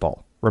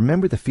simple.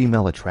 Remember the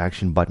female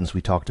attraction buttons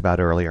we talked about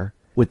earlier?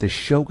 With the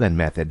Shogun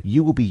Method,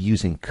 you will be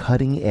using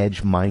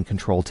cutting-edge mind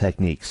control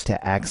techniques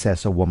to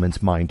access a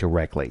woman's mind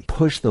directly,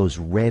 push those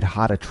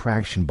red-hot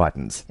attraction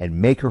buttons,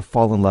 and make her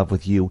fall in love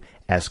with you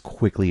as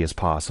quickly as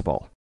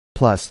possible.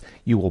 Plus,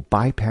 you will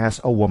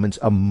bypass a woman's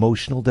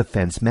emotional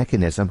defense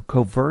mechanism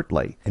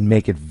covertly and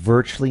make it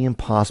virtually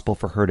impossible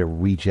for her to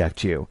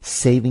reject you,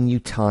 saving you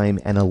time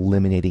and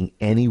eliminating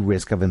any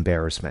risk of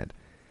embarrassment.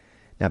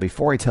 Now,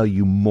 before I tell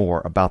you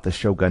more about the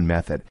Shogun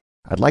Method,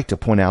 I'd like to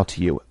point out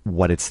to you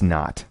what it's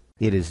not.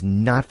 It is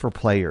not for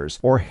players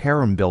or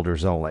harem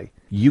builders only.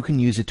 You can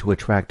use it to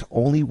attract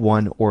only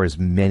one or as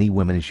many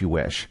women as you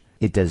wish.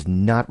 It does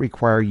not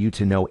require you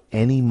to know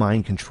any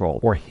mind control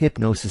or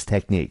hypnosis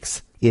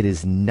techniques. It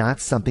is not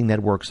something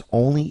that works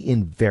only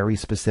in very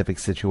specific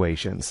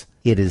situations.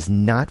 It is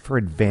not for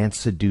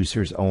advanced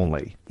seducers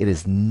only. It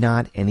is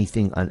not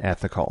anything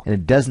unethical, and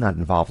it does not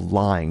involve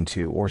lying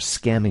to or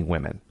scamming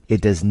women.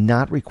 It does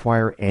not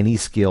require any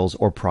skills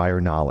or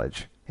prior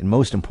knowledge. And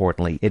most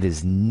importantly, it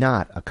is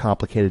not a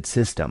complicated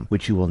system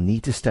which you will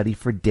need to study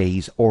for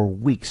days or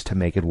weeks to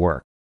make it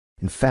work.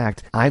 In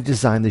fact, I've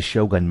designed the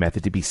Shogun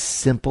Method to be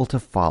simple to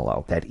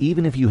follow, that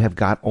even if you have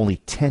got only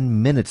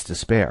 10 minutes to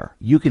spare,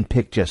 you can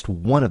pick just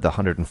one of the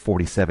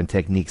 147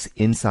 techniques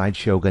inside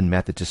Shogun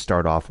Method to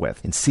start off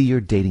with and see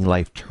your dating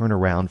life turn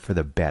around for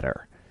the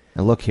better.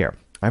 Now look here,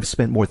 I've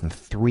spent more than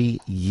 3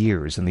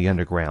 years in the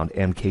underground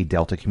MK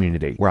Delta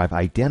community, where I've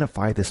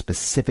identified the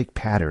specific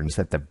patterns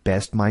that the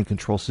best mind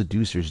control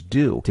seducers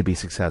do to be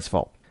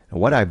successful. And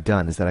what I've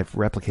done is that I've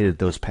replicated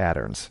those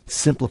patterns,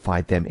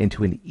 simplified them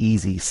into an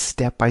easy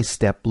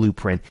step-by-step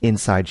blueprint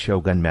inside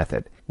Shogun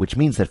Method, which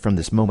means that from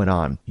this moment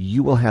on,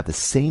 you will have the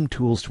same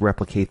tools to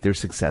replicate their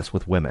success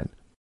with women.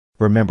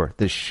 Remember,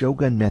 the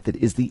Shogun Method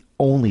is the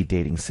only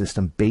dating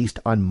system based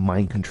on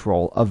mind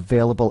control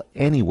available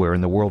anywhere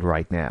in the world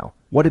right now.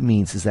 What it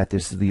means is that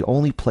this is the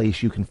only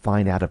place you can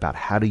find out about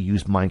how to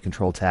use mind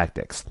control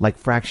tactics,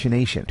 like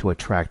fractionation, to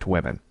attract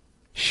women.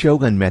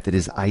 Shogun Method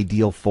is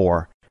ideal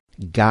for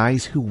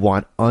guys who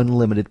want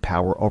unlimited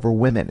power over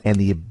women and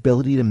the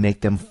ability to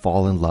make them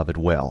fall in love at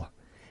will.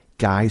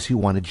 Guys who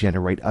want to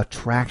generate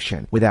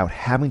attraction without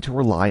having to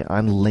rely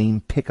on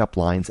lame pickup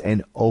lines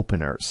and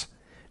openers.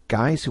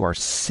 Guys who are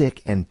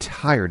sick and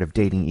tired of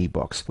dating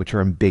ebooks, which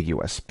are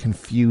ambiguous,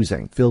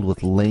 confusing, filled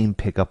with lame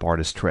pickup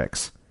artist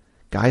tricks.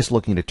 Guys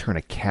looking to turn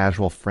a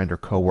casual friend or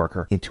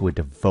coworker into a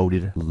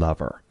devoted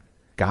lover.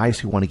 Guys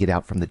who want to get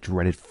out from the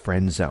dreaded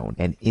friend zone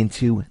and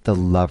into the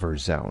lover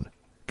zone.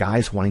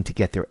 Guys wanting to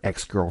get their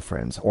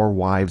ex-girlfriends or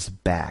wives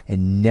back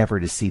and never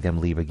to see them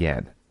leave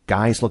again.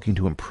 Guys looking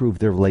to improve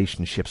their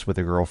relationships with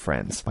their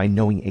girlfriends by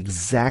knowing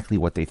exactly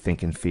what they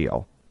think and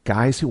feel.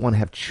 Guys who want to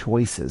have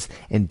choices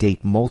and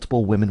date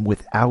multiple women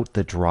without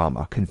the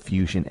drama,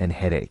 confusion, and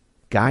headache.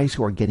 Guys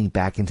who are getting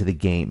back into the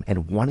game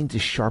and wanting to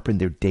sharpen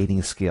their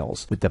dating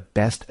skills with the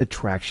best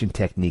attraction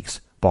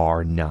techniques,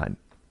 bar none.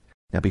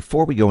 Now,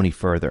 before we go any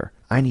further,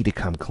 I need to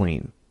come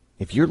clean.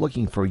 If you're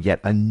looking for yet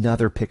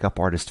another pickup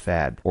artist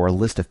fad or a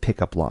list of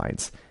pickup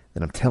lines,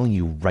 then I'm telling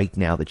you right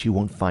now that you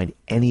won't find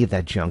any of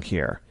that junk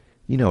here.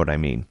 You know what I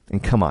mean.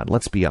 And come on,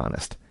 let's be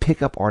honest.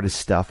 Pickup artist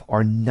stuff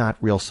are not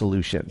real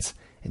solutions.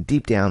 And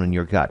deep down in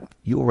your gut,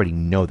 you already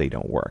know they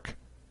don't work.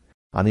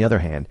 On the other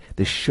hand,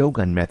 the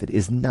Shogun Method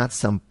is not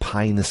some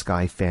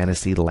pie-in-the-sky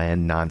fantasy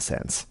land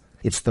nonsense.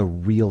 It's the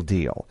real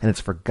deal, and it's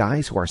for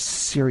guys who are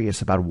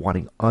serious about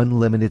wanting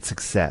unlimited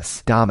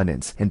success,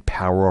 dominance, and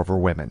power over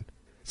women.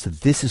 So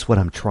this is what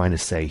I'm trying to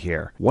say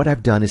here. What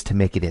I've done is to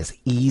make it as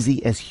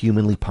easy as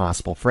humanly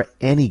possible for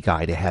any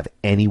guy to have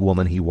any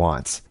woman he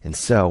wants. And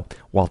so,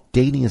 while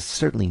dating is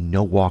certainly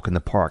no walk in the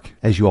park,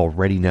 as you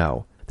already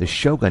know, the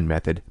Shogun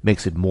Method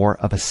makes it more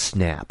of a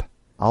snap.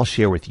 I'll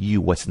share with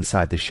you what's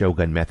inside the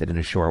Shogun Method in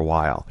a short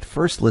while. But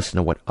first, listen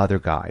to what other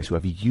guys who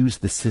have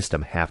used the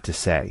system have to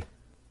say.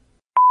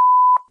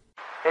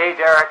 Hey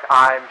Derek,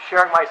 I'm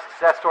sharing my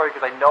success story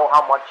because I know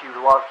how much you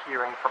love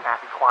hearing from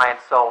happy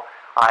clients. So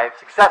I've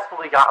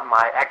successfully gotten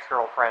my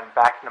ex-girlfriend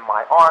back into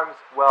my arms.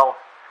 Well,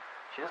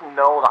 she doesn't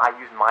know that I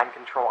use mind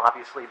control,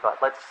 obviously, but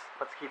let's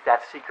keep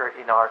that secret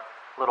in our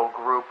little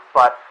group.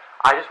 But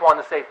I just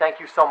wanted to say thank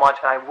you so much,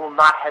 and I will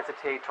not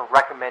hesitate to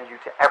recommend you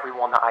to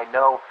everyone that I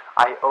know.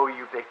 I owe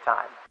you big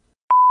time.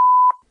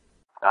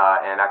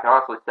 And I can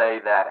honestly say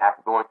that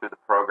after going through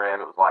the program,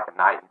 it was like a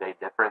night and day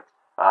difference.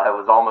 It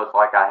was almost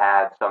like I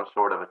had some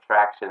sort of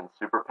attraction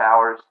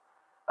superpowers,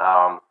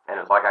 and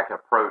it was like I could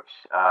approach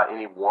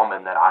any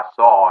woman that I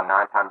saw, and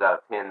 9 times out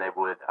of 10, they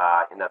would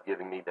end up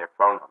giving me their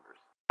phone numbers.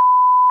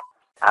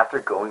 After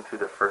going through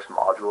the first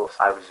modules,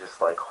 I was just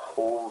like,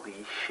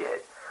 holy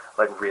shit.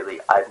 Like really,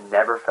 I've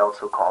never felt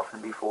so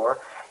confident before.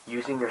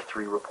 Using your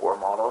 3 rapport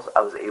models,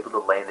 I was able to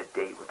land a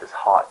date with this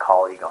hot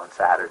colleague on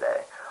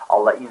Saturday.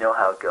 I'll let you know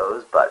how it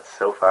goes, but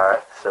so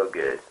far, so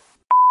good.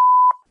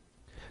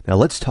 Now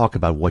let's talk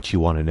about what you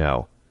want to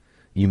know.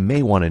 You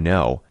may want to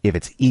know if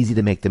it's easy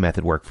to make the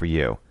method work for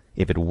you,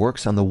 if it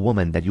works on the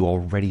woman that you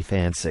already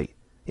fancy,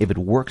 if it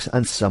works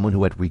on someone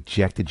who had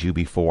rejected you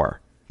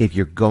before, if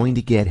you're going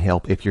to get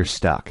help if you're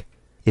stuck,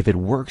 if it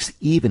works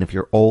even if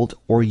you're old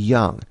or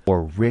young,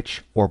 or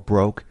rich or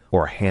broke,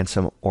 or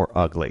handsome or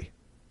ugly.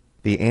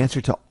 The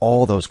answer to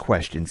all those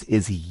questions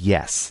is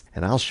yes,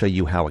 and I'll show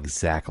you how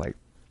exactly.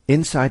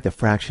 Inside the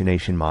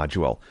fractionation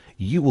module,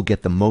 you will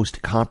get the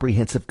most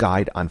comprehensive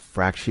guide on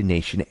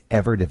fractionation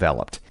ever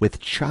developed, with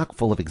chock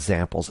full of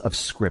examples of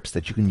scripts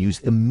that you can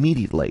use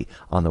immediately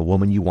on the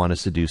woman you want to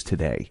seduce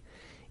today.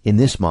 In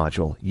this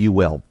module, you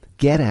will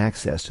get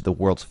access to the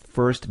world's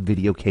first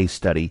video case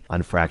study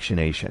on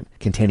fractionation,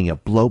 containing a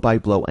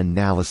blow-by-blow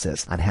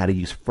analysis on how to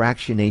use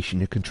fractionation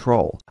to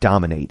control,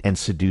 dominate, and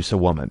seduce a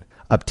woman.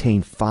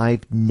 Obtain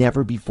 5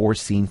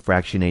 never-before-seen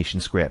fractionation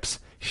scripts.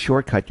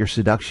 Shortcut your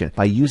seduction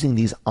by using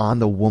these on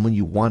the woman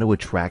you want to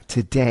attract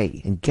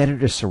today and get her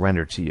to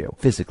surrender to you,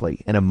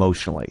 physically and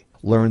emotionally.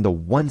 Learn the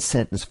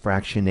 1-sentence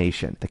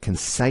fractionation, the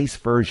concise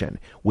version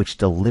which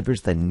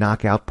delivers the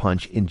knockout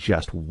punch in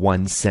just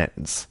 1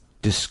 sentence.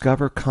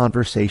 Discover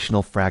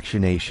conversational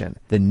fractionation,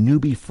 the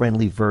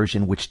newbie-friendly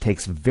version which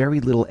takes very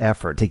little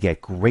effort to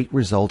get great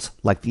results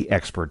like the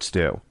experts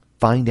do.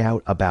 Find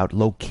out about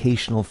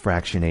locational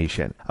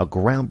fractionation, a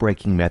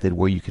groundbreaking method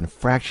where you can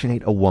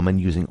fractionate a woman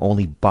using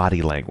only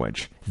body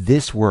language.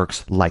 This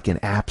works like an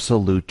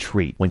absolute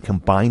treat when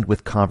combined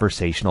with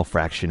conversational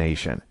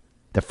fractionation.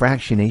 The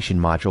fractionation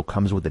module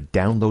comes with a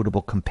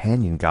downloadable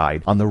companion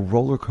guide on the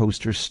roller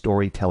coaster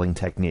storytelling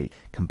technique.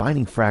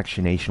 Combining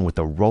fractionation with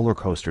the roller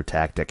coaster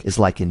tactic is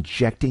like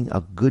injecting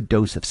a good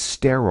dose of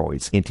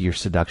steroids into your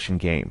seduction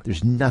game.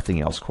 There's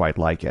nothing else quite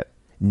like it.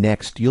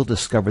 Next, you'll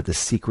discover the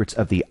secrets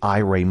of the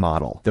Rake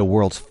model, the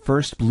world's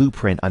first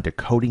blueprint on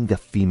decoding the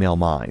female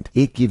mind.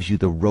 It gives you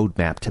the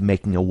roadmap to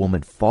making a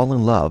woman fall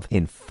in love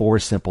in 4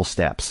 simple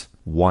steps.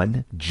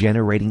 1.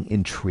 Generating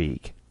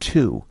intrigue.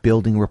 2.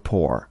 Building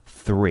rapport.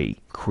 3.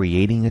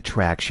 Creating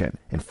attraction.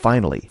 And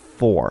finally,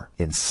 4.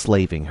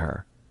 Enslaving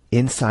her.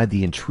 Inside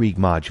the intrigue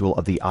module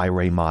of the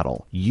Rake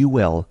model, you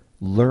will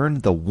learn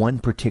the one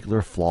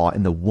particular flaw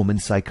in the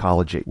woman's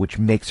psychology, which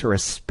makes her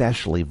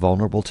especially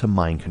vulnerable to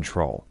mind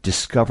control.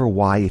 Discover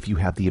why, if you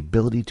have the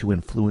ability to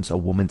influence a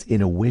woman's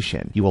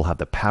intuition, you will have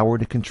the power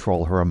to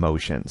control her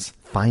emotions.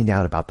 Find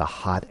out about the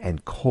hot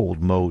and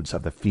cold modes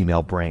of the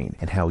female brain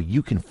and how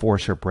you can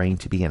force her brain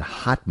to be in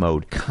hot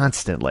mode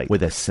constantly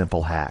with a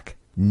simple hack.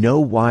 Know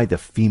why the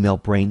female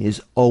brain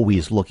is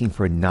always looking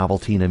for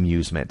novelty and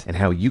amusement, and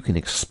how you can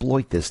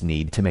exploit this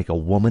need to make a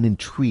woman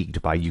intrigued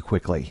by you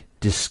quickly.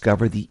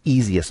 Discover the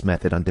easiest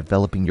method on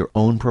developing your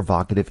own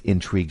provocative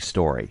intrigue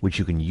story, which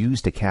you can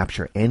use to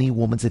capture any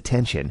woman's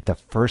attention the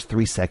first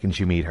 3 seconds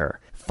you meet her.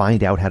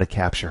 Find out how to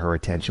capture her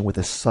attention with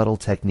a subtle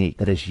technique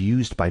that is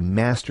used by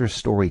master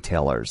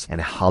storytellers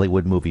and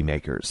Hollywood movie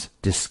makers.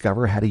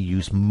 Discover how to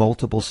use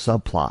multiple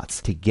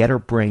subplots to get her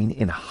brain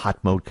in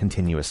hot mode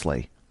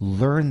continuously.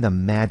 Learn the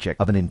magic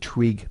of an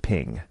intrigue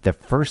ping, the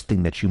first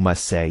thing that you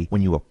must say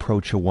when you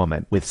approach a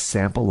woman, with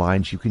sample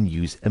lines you can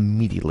use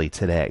immediately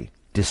today.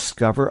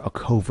 Discover a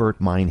covert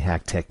mind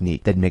hack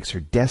technique that makes her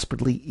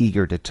desperately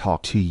eager to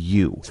talk to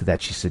you so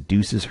that she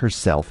seduces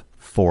herself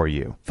for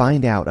you.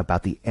 Find out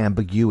about the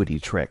ambiguity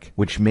trick,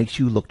 which makes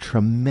you look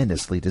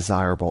tremendously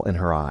desirable in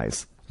her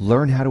eyes.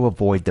 Learn how to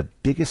avoid the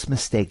biggest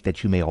mistake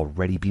that you may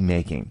already be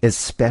making,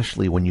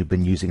 especially when you've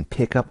been using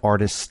pickup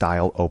artist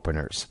style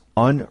openers.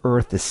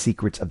 Unearth the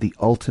secrets of the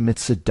ultimate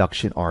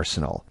seduction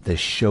arsenal, the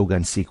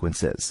Shogun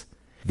sequences.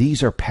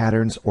 These are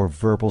patterns or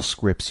verbal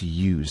scripts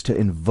used to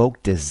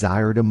invoke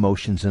desired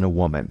emotions in a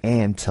woman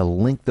and to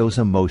link those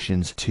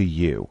emotions to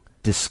you.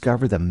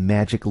 Discover the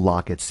magic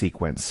locket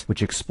sequence,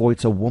 which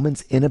exploits a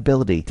woman's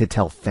inability to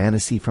tell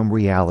fantasy from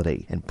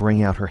reality and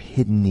bring out her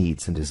hidden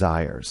needs and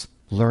desires.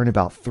 Learn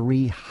about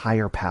 3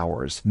 higher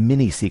powers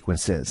mini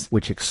sequences,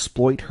 which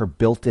exploit her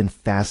built-in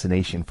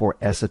fascination for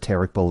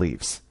esoteric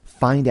beliefs.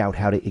 Find out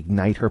how to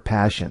ignite her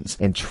passions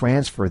and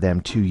transfer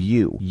them to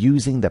you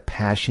using the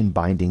passion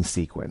binding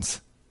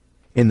sequence.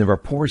 In the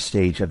rapport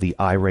stage of the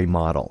Rake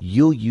model,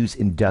 you'll use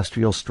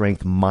industrial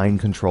strength mind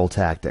control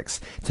tactics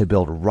to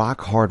build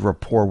rock-hard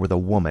rapport with a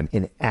woman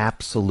in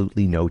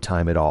absolutely no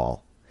time at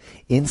all.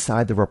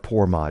 Inside the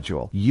rapport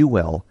module, you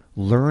will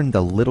learn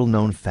the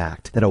little-known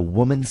fact that a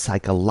woman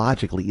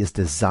psychologically is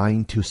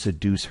designed to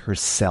seduce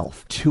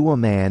herself to a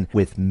man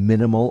with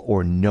minimal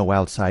or no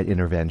outside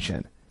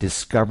intervention.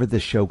 Discover the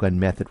Shogun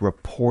Method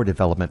rapport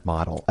development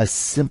model, a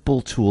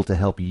simple tool to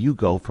help you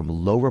go from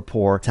low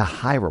rapport to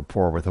high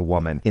rapport with a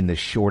woman in the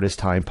shortest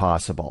time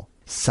possible.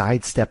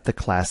 Sidestep the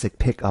classic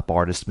pickup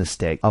artist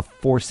mistake of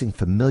forcing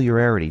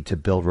familiarity to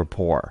build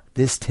rapport.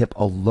 This tip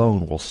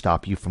alone will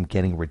stop you from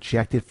getting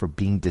rejected for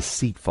being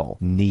deceitful,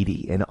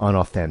 needy, and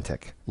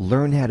unauthentic.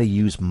 Learn how to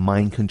use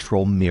mind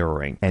control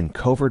mirroring and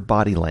covert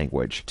body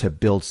language to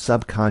build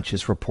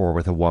subconscious rapport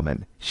with a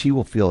woman. She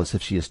will feel as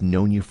if she has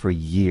known you for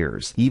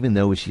years, even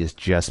though she has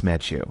just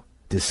met you.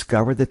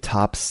 Discover the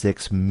top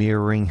 6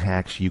 mirroring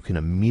hacks you can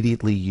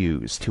immediately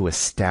use to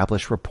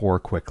establish rapport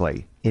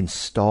quickly.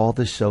 Install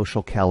the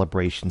social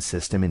calibration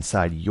system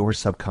inside your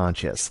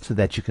subconscious so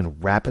that you can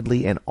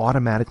rapidly and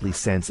automatically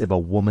sense if a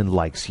woman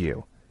likes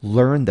you.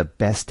 Learn the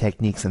best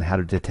techniques on how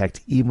to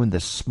detect even the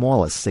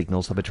smallest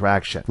signals of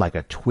attraction, like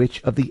a twitch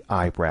of the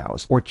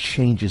eyebrows or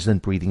changes in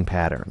breathing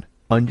pattern.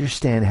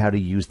 Understand how to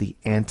use the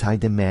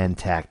anti-demand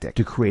tactic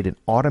to create an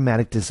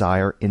automatic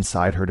desire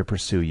inside her to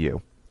pursue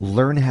you.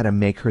 Learn how to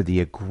make her the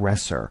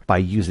aggressor by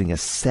using a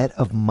set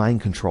of mind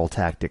control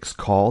tactics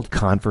called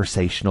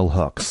conversational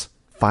hooks.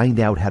 Find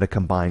out how to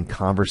combine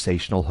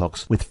conversational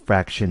hooks with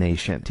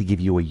fractionation to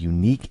give you a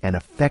unique and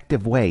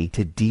effective way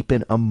to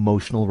deepen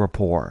emotional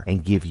rapport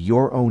and give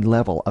your own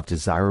level of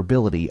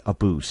desirability a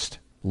boost.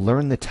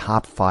 Learn the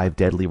top 5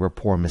 deadly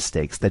rapport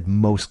mistakes that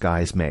most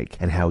guys make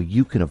and how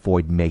you can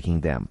avoid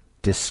making them.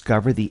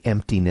 Discover the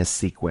emptiness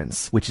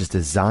sequence, which is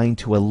designed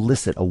to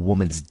elicit a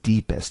woman's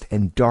deepest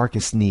and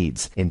darkest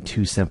needs in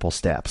 2 simple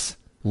steps.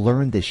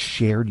 Learn the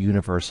shared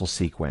universal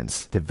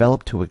sequence,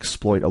 developed to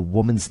exploit a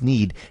woman's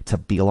need to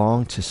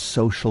belong to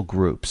social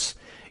groups.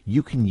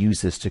 You can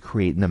use this to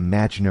create an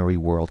imaginary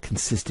world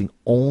consisting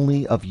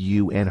only of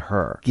you and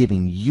her,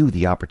 giving you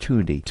the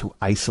opportunity to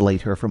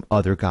isolate her from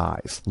other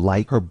guys,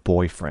 like her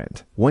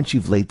boyfriend. Once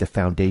you've laid the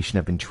foundation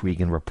of intrigue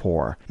and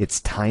rapport,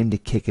 it's time to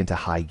kick into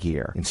high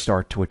gear and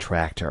start to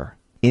attract her.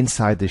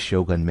 Inside the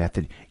Shogun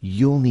Method,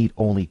 you'll need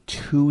only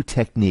 2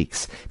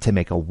 techniques to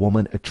make a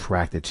woman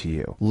attracted to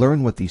you.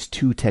 Learn what these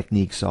 2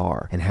 techniques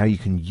are and how you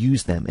can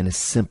use them in a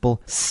simple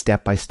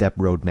step-by-step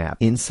roadmap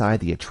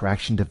inside the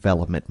Attraction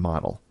Development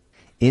Model.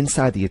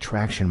 Inside the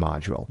Attraction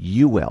module,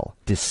 you will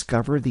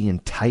discover the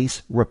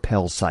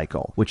entice-repel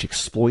cycle, which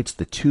exploits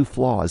the 2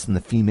 flaws in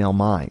the female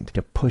mind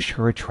to push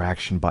her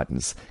attraction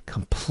buttons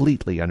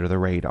completely under the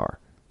radar.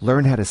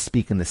 Learn how to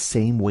speak in the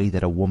same way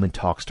that a woman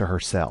talks to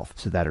herself,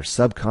 so that her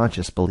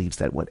subconscious believes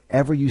that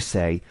whatever you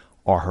say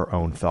are her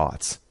own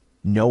thoughts.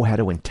 Know how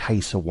to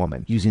entice a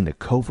woman using the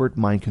covert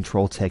mind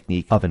control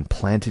technique of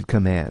implanted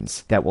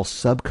commands that will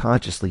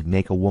subconsciously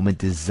make a woman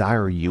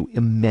desire you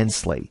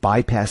immensely,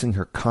 bypassing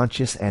her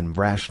conscious and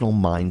rational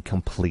mind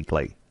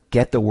completely.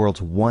 Get the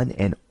world's one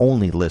and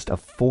only list of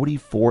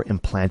 44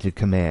 implanted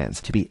commands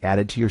to be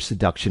added to your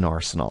seduction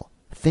arsenal.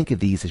 Think of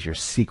these as your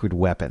secret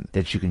weapon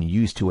that you can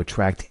use to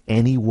attract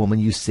any woman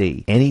you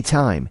see,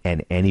 anytime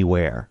and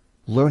anywhere.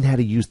 Learn how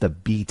to use the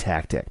B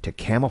tactic to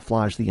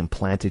camouflage the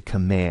implanted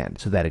command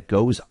so that it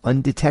goes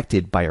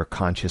undetected by your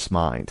conscious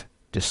mind.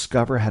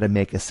 Discover how to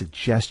make a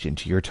suggestion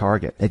to your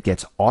target that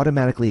gets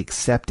automatically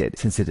accepted,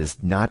 since it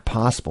is not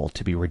possible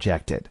to be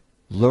rejected.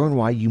 Learn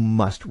why you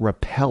must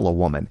repel a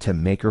woman to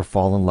make her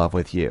fall in love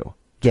with you.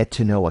 Get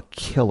to know a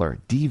killer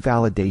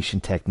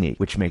devalidation technique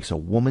which makes a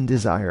woman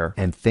desire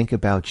and think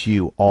about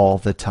you all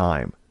the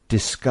time.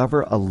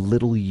 Discover a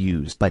little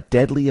used but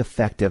deadly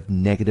effective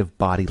negative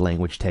body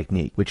language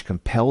technique which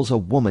compels a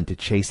woman to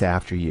chase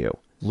after you.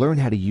 Learn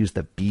how to use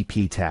the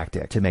BP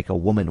tactic to make a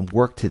woman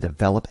work to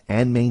develop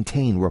and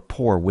maintain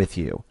rapport with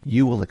you.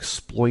 You will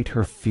exploit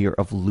her fear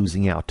of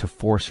losing out to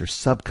force her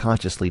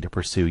subconsciously to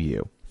pursue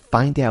you.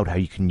 Find out how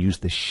you can use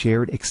the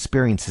shared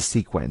experiences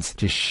sequence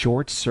to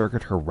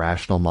short-circuit her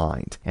rational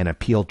mind and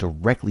appeal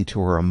directly to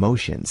her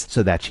emotions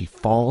so that she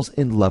falls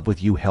in love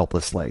with you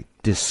helplessly.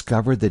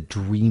 Discover the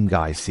dream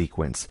guy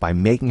sequence by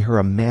making her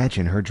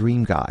imagine her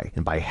dream guy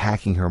and by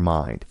hacking her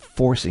mind,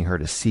 forcing her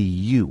to see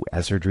you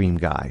as her dream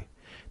guy.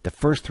 The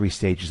first 3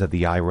 stages of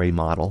the IRA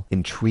model,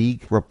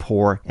 intrigue,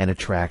 rapport, and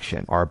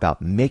attraction, are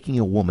about making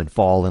a woman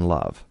fall in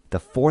love. The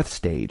 4th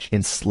stage,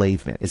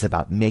 enslavement, is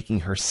about making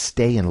her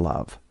stay in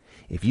love.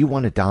 If you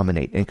want to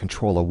dominate and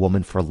control a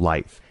woman for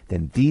life,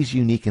 then these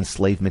unique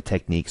enslavement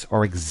techniques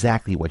are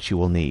exactly what you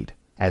will need.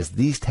 As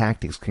these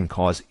tactics can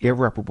cause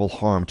irreparable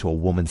harm to a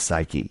woman's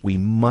psyche, we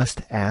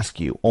must ask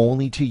you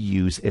only to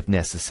use if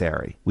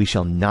necessary. We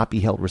shall not be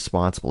held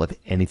responsible if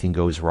anything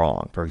goes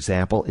wrong. For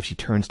example, if she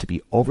turns to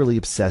be overly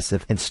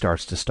obsessive and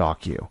starts to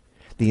stalk you.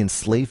 The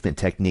enslavement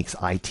techniques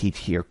I teach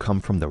here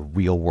come from the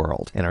real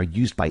world and are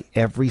used by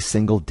every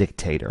single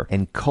dictator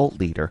and cult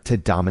leader to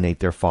dominate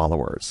their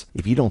followers.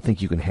 If you don't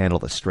think you can handle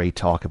the straight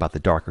talk about the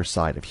darker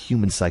side of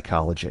human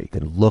psychology,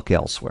 then look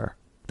elsewhere.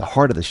 The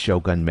heart of the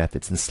Shogun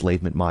Method's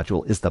enslavement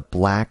module is the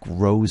Black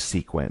Rose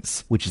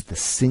sequence, which is the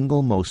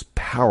single most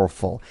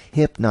powerful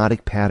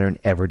hypnotic pattern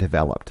ever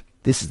developed.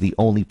 This is the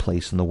only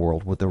place in the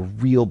world where the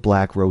real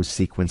Black Rose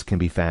sequence can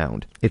be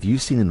found. If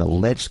you've seen an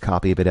alleged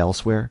copy of it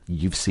elsewhere,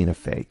 you've seen a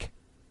fake.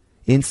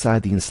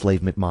 Inside the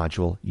enslavement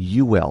module,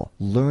 you will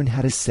learn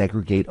how to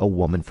segregate a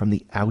woman from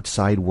the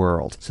outside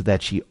world so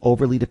that she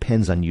overly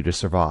depends on you to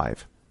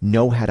survive.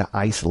 Know how to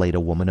isolate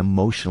a woman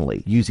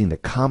emotionally using the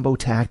combo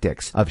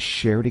tactics of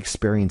shared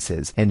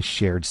experiences and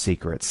shared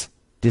secrets.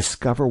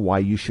 Discover why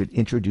you should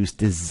introduce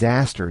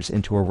disasters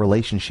into a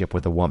relationship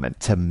with a woman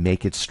to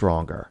make it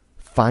stronger.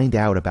 Find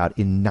out about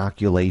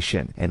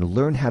inoculation and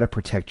learn how to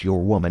protect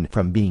your woman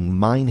from being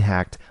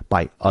mind-hacked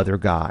by other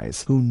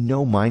guys who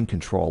know mind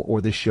control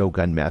or the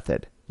Shogun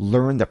Method.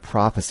 Learn the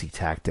prophecy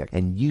tactic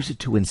and use it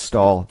to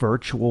install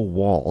virtual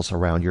walls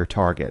around your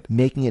target,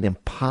 making it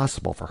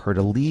impossible for her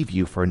to leave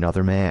you for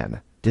another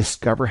man.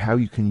 Discover how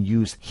you can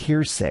use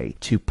hearsay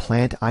to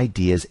plant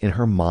ideas in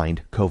her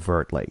mind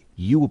covertly.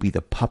 You will be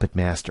the puppet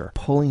master,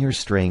 pulling her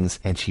strings,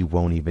 and she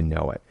won't even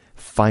know it.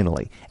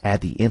 Finally,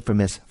 add the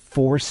infamous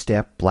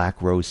 4-step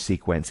Black Rose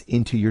sequence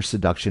into your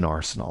seduction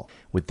arsenal.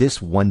 With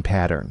this one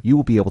pattern, you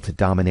will be able to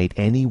dominate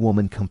any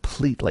woman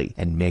completely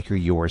and make her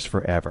yours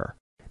forever.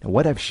 Now,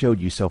 what I've showed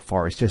you so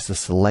far is just a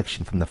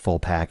selection from the full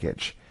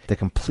package. The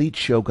complete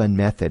Shogun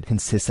Method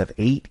consists of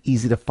 8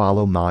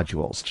 easy-to-follow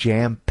modules,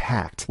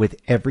 jam-packed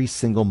with every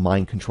single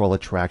mind control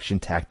attraction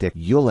tactic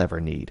you'll ever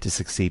need to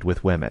succeed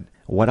with women.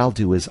 What I'll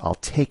do is I'll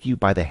take you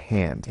by the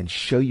hand and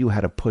show you how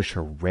to push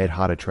her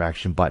red-hot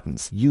attraction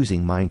buttons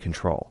using mind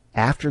control.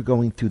 After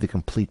going through the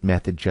complete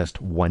method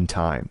just one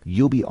time,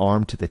 you'll be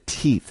armed to the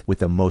teeth with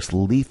the most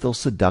lethal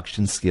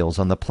seduction skills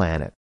on the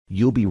planet.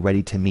 You'll be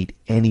ready to meet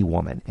any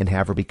woman and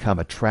have her become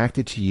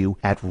attracted to you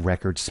at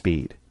record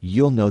speed.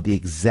 You'll know the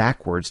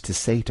exact words to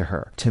say to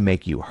her to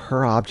make you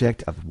her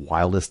object of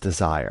wildest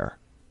desire.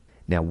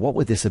 Now, what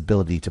would this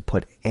ability to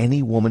put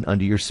any woman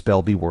under your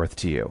spell be worth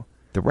to you?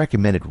 The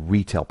recommended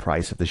retail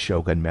price of the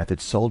Shogun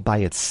Method sold by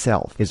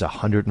itself is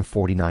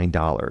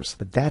 $149,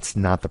 but that's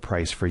not the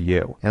price for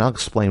you, and I'll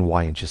explain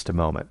why in just a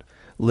moment.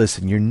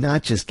 Listen, you're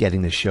not just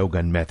getting the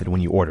Shogun Method when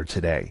you order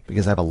today,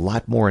 because I have a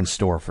lot more in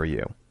store for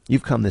you.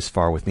 You've come this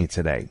far with me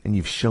today, and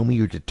you've shown me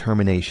your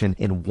determination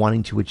in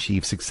wanting to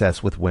achieve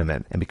success with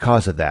women. And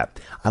because of that,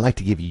 I'd like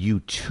to give you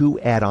 2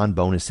 add-on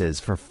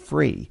bonuses for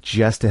free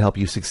just to help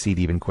you succeed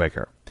even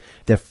quicker.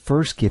 The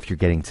first gift you're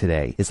getting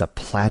today is a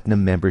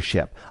platinum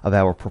membership of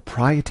our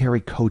proprietary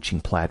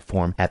coaching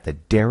platform at the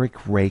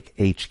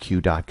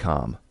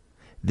DerekRakeHQ.com.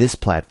 This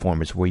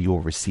platform is where you will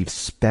receive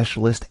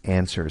specialist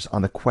answers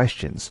on the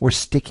questions or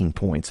sticking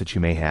points that you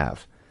may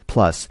have.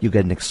 Plus, you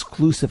get an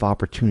exclusive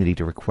opportunity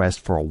to request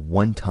for a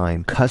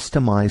one-time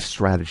customized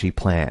strategy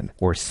plan,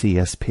 or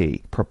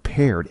CSP,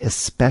 prepared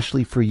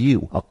especially for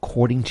you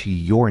according to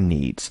your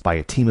needs by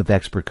a team of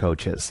expert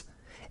coaches.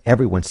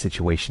 Everyone's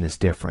situation is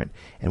different,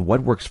 and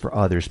what works for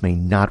others may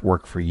not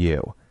work for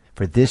you.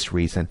 For this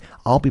reason,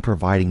 I'll be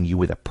providing you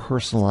with a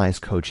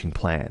personalized coaching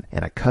plan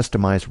and a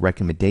customized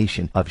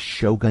recommendation of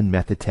Shogun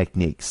Method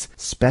techniques,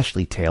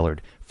 specially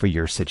tailored for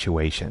your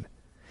situation.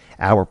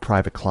 Our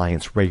private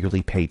clients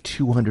regularly pay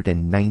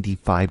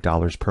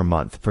 $295 per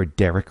month for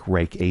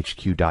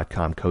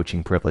DerekRakeHQ.com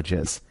coaching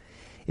privileges.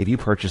 If you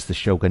purchase the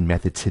Shogun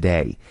Method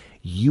today,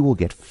 you will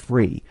get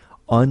free,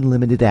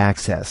 unlimited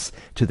access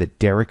to the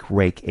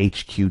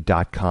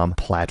DerekRakeHQ.com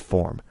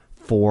platform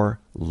for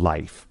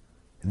life.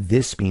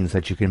 This means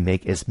that you can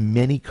make as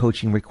many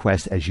coaching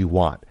requests as you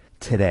want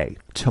today,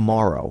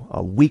 tomorrow,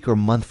 a week or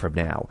month from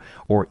now,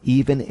 or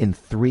even in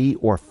 3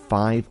 or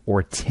 5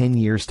 or 10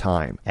 years'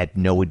 time at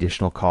no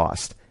additional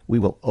cost. We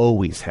will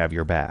always have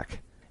your back.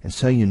 And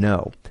so you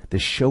know, the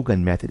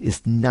Shogun Method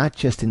is not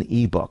just an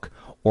ebook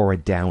or a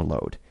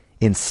download.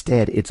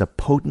 Instead, it's a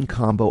potent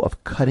combo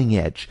of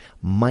cutting-edge,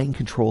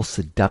 mind-control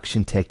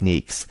seduction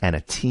techniques and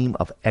a team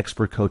of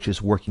expert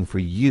coaches working for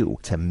you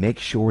to make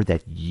sure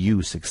that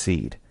you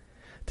succeed.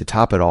 To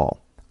top it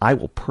all, I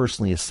will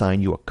personally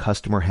assign you a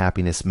customer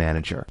happiness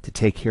manager to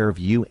take care of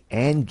you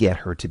and get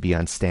her to be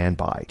on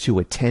standby to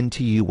attend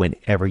to you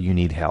whenever you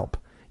need help.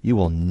 You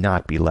will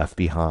not be left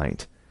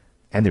behind.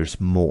 And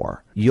there's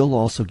more. You'll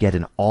also get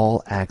an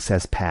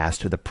all-access pass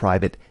to the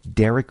private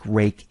Derek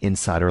Rake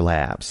Insider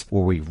Labs,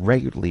 where we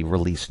regularly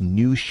release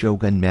new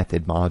Shogun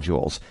Method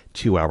modules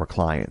to our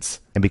clients.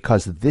 And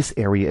because this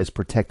area is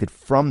protected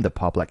from the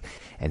public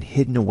and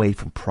hidden away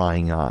from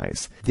prying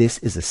eyes, this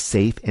is a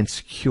safe and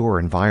secure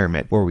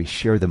environment where we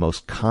share the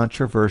most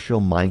controversial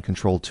mind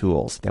control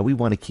tools that we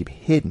want to keep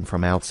hidden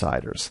from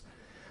outsiders.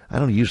 I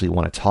don't usually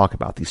want to talk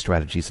about these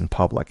strategies in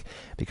public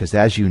because,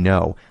 as you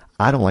know,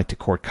 I don't like to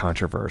court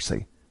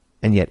controversy,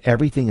 and yet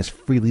everything is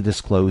freely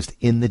disclosed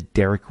in the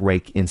Derek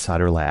Rake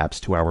Insider Labs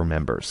to our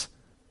members.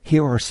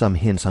 Here are some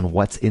hints on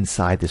what's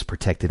inside this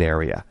protected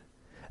area.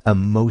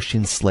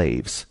 Emotion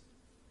slaves,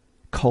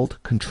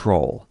 cult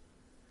control,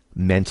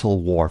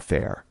 mental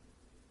warfare,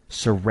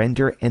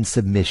 surrender and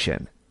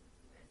submission,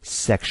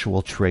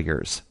 sexual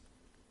triggers.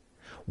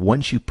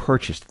 Once you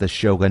purchase the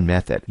Shogun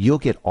Method, you'll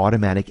get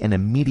automatic and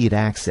immediate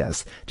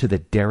access to the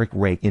Derek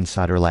Rake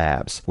Insider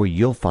Labs, where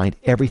you'll find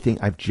everything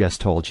I've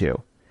just told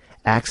you.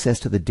 Access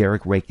to the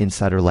Derek Rake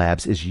Insider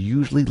Labs is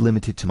usually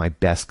limited to my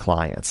best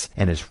clients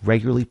and is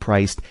regularly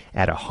priced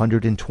at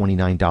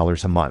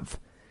 $129 a month.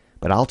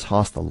 But I'll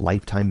toss the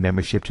lifetime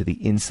membership to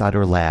the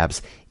Insider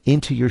Labs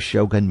into your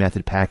Shogun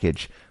Method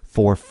package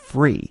for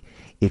free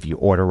if you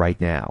order right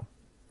now.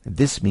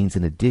 This means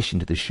in addition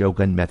to the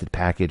Shogun Method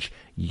package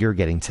you're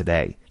getting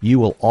today, you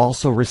will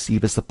also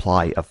receive a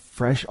supply of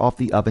fresh off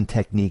the oven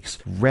techniques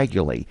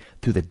regularly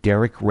through the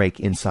Derek Rake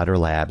Insider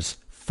Labs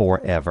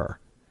forever.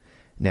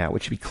 Now,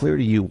 it should be clear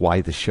to you why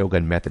the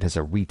Shogun Method has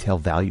a retail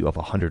value of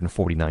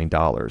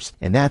 $149,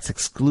 and that's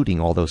excluding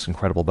all those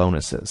incredible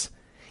bonuses.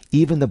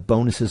 Even the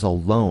bonuses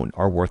alone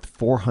are worth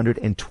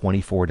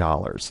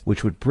 $424,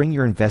 which would bring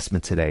your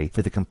investment today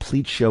for the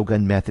complete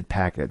Shogun Method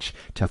package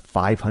to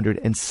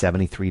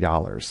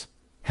 $573.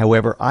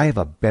 However, I have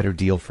a better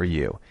deal for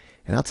you,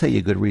 and I'll tell you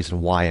a good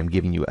reason why I'm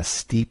giving you a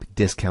steep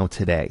discount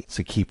today,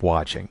 so keep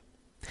watching.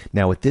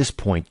 Now, at this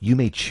point, you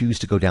may choose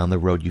to go down the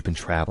road you've been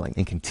traveling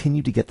and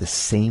continue to get the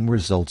same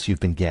results you've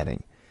been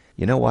getting.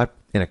 You know what?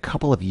 In a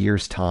couple of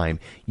years' time,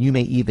 you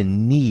may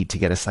even need to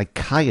get a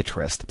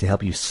psychiatrist to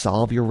help you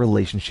solve your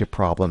relationship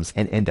problems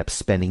and end up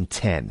spending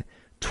 10,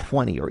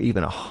 20, or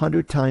even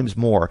 100 times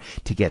more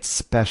to get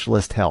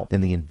specialist help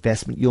than the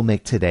investment you'll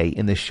make today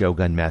in the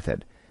Shogun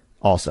Method.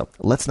 Also,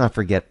 let's not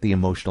forget the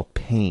emotional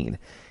pain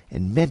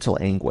and mental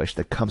anguish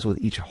that comes with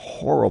each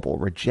horrible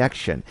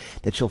rejection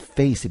that you'll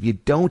face if you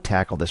don't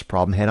tackle this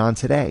problem head on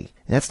today.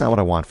 And that's not what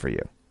I want for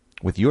you.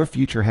 With your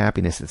future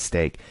happiness at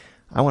stake,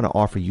 I want to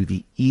offer you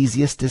the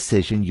easiest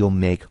decision you'll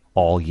make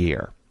all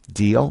year.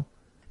 Deal?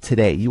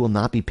 Today, you will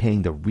not be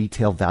paying the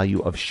retail value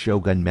of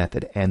Shogun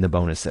Method and the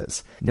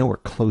bonuses. Nowhere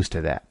close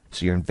to that.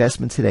 So your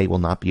investment today will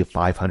not be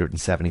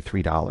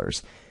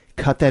 $573.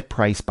 Cut that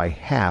price by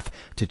half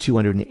to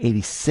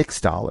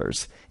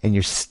 $286, and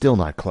you're still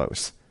not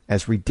close.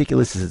 As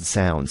ridiculous as it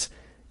sounds,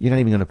 you're not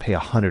even going to pay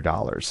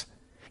 $100.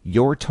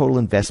 Your total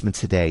investment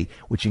today,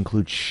 which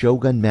includes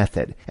Shogun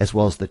Method, as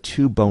well as the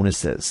 2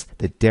 bonuses,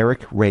 the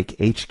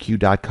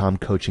DerekRakeHQ.com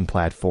coaching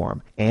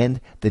platform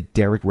and the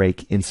Derek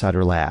Rake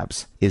Insider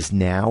Labs, is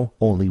now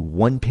only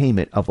one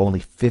payment of only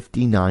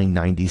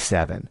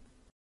 $59.97.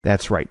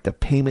 That's right, the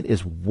payment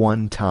is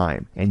one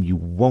time, and you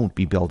won't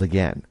be billed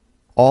again.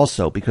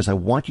 Also, because I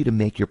want you to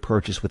make your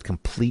purchase with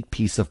complete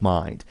peace of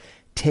mind,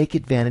 take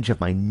advantage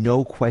of my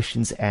no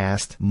questions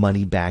asked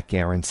money back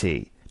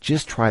guarantee.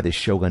 Just try the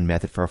Shogun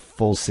Method for a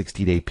full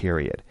 60-day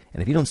period.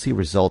 And if you don't see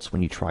results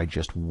when you try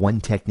just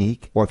one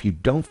technique, or if you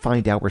don't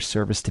find our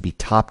service to be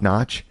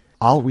top-notch,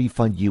 I'll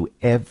refund you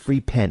every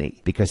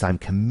penny because I'm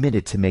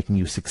committed to making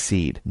you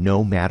succeed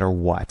no matter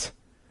what.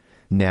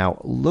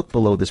 Now, look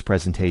below this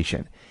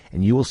presentation,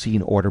 and you will see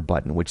an order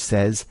button which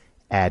says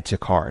Add to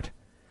Cart.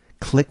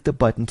 Click the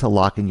button to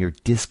lock in your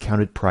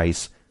discounted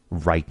price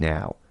right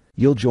now.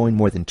 You'll join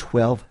more than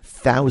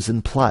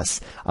 12,000 plus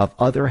of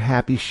other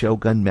happy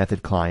Shogun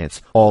Method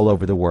clients all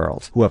over the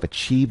world who have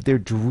achieved their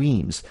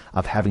dreams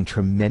of having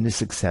tremendous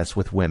success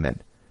with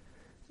women.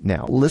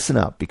 Now, listen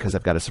up because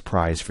I've got a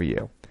surprise for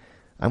you.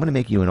 I'm going to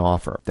make you an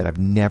offer that I've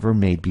never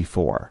made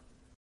before.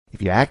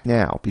 If you act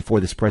now before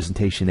this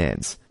presentation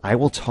ends, I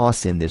will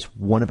toss in this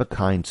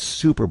one-of-a-kind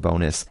super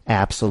bonus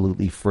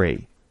absolutely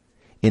free.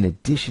 In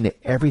addition to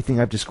everything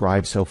I've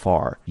described so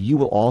far, you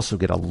will also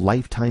get a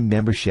lifetime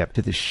membership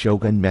to the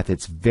Shogun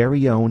Method's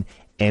very own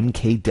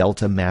MK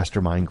Delta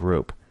Mastermind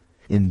group.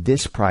 In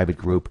this private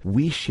group,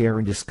 we share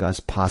and discuss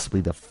possibly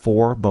the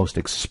 4 most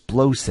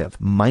explosive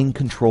mind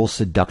control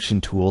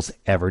seduction tools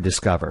ever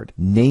discovered,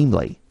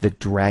 namely the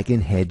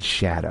Dragon Head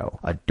Shadow,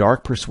 a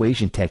dark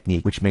persuasion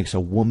technique which makes a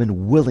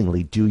woman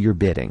willingly do your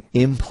bidding,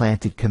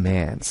 implanted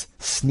commands,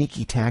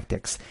 sneaky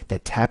tactics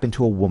that tap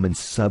into a woman's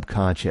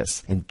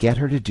subconscious and get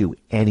her to do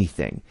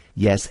anything,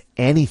 yes,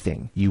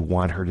 anything you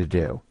want her to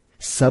do.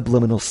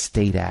 Subliminal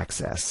state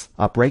access,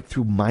 a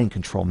breakthrough mind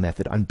control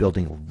method on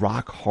building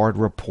rock-hard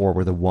rapport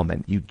with a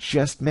woman you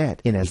just met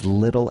in as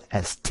little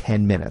as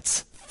 10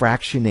 minutes.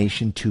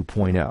 Fractionation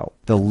 2.0,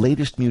 the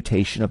latest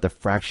mutation of the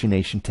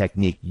fractionation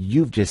technique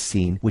you've just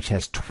seen, which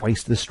has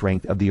twice the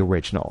strength of the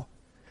original.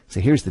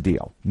 So here's the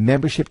deal.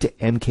 Membership to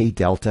MK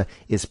Delta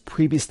is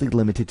previously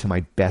limited to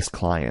my best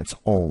clients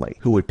only,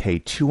 who would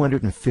pay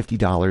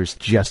 $250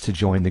 just to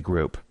join the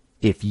group.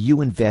 If you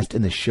invest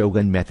in the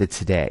Shogun Method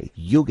today,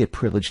 you'll get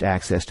privileged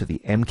access to the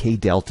MK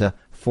Delta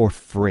for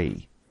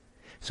free.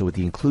 So with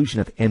the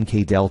inclusion of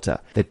MK Delta,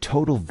 the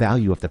total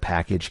value of the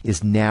package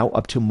is now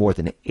up to more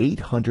than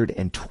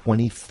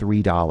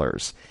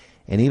 $823.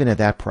 And even at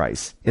that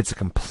price, it's a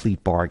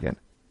complete bargain.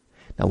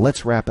 Now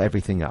let's wrap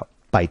everything up.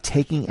 By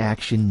taking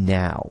action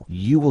now,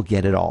 you will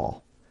get it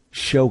all.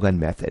 Shogun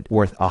Method,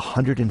 worth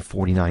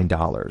 $149.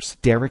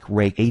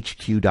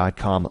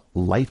 DerekRakeHQ.com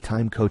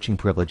lifetime coaching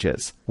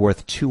privileges,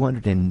 worth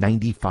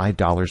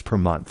 $295 per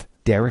month.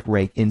 Derek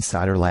Rake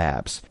Insider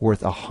Labs,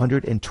 worth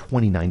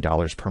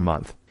 $129 per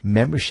month.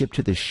 Membership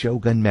to the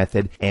Shogun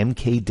Method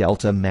MK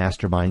Delta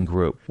Mastermind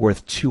Group,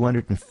 worth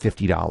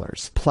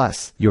 $250.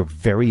 Plus, your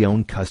very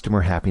own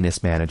customer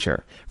happiness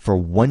manager, for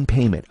one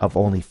payment of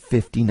only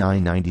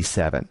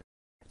 $59.97.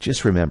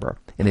 Just remember,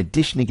 in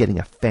addition to getting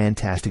a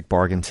fantastic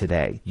bargain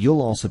today,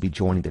 you'll also be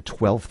joining the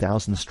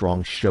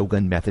 12,000-strong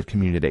Shogun Method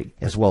community,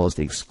 as well as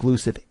the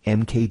exclusive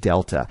MK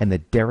Delta and the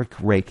Derek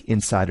Rake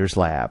Insiders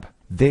Lab.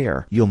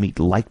 There, you'll meet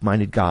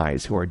like-minded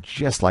guys who are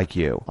just like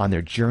you on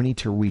their journey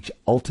to reach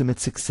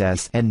ultimate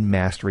success and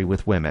mastery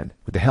with women.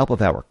 With the help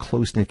of our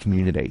close-knit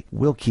community,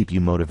 we'll keep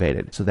you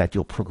motivated so that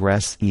you'll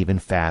progress even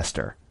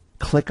faster.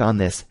 Click on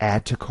this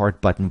Add to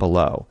Cart button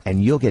below,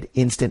 and you'll get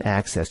instant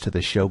access to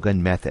the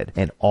Shogun Method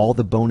and all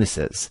the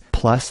bonuses,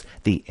 plus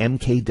the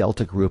MK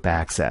Delta Group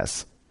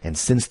access. And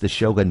since the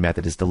Shogun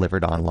Method is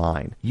delivered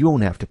online, you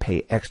won't have to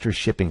pay extra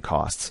shipping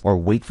costs or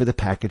wait for the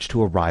package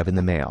to arrive in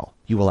the mail.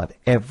 You will have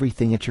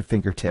everything at your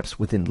fingertips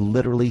within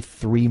literally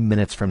 3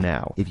 minutes from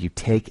now if you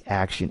take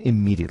action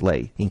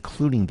immediately,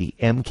 including the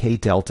MK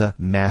Delta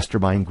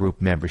Mastermind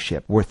Group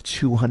membership, worth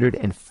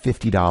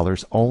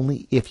 $250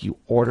 only if you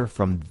order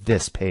from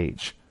this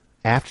page.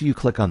 After you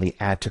click on the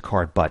Add to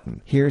Cart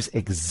button, here's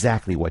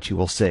exactly what you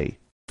will see.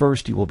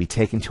 First, you will be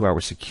taken to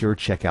our secure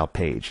checkout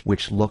page,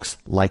 which looks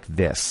like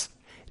this.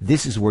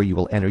 This is where you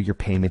will enter your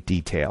payment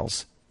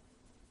details.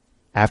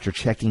 After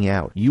checking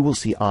out, you will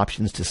see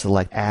options to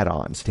select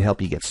add-ons to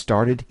help you get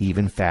started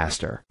even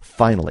faster.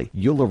 Finally,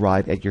 you'll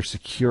arrive at your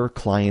secure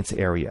clients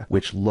area,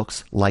 which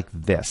looks like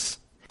this.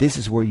 This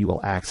is where you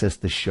will access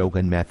the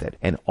Shogun Method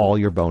and all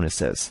your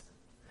bonuses.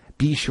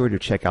 Be sure to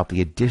check out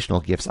the additional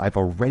gifts I've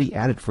already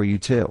added for you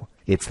too.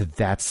 It's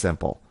that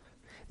simple.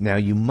 Now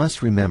you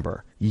must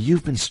remember,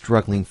 you've been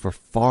struggling for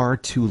far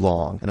too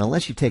long, and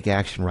unless you take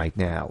action right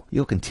now,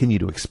 you'll continue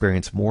to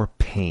experience more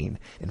pain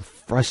and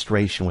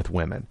frustration with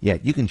women.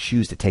 Yet you can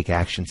choose to take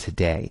action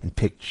today and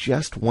pick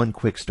just one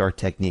quick start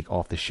technique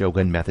off the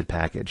Shogun Method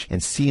package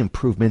and see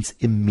improvements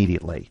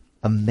immediately.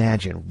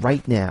 Imagine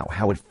right now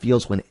how it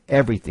feels when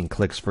everything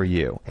clicks for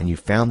you and you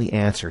found the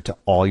answer to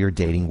all your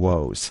dating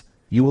woes.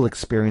 You will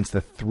experience the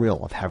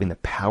thrill of having the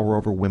power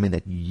over women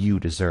that you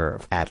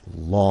deserve at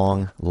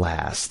long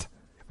last.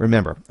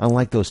 Remember,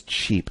 unlike those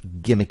cheap,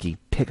 gimmicky,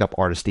 pickup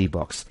artist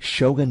ebooks,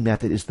 Shogun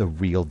Method is the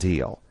real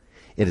deal.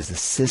 It is a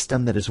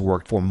system that has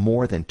worked for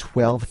more than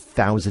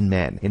 12,000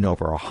 men in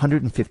over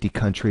 150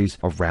 countries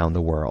around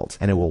the world,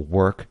 and it will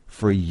work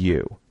for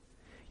you.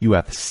 You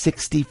have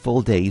 60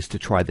 full days to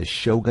try the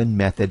Shogun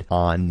Method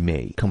on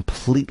me,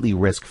 completely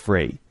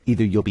risk-free.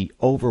 Either you'll be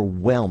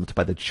overwhelmed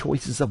by the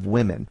choices of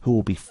women who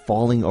will be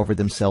falling over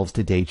themselves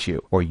to date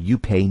you, or you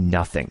pay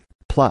nothing.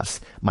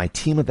 Plus, my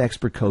team of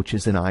expert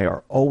coaches and I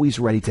are always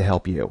ready to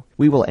help you.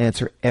 We will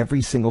answer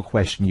every single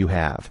question you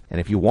have,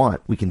 and if you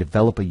want, we can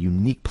develop a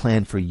unique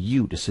plan for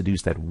you to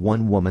seduce that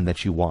one woman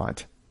that you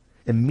want.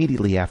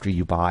 Immediately after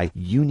you buy,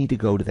 you need to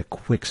go to the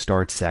Quick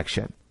Start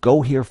section.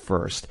 Go here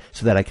first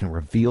so that I can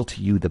reveal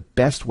to you the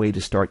best way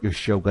to start your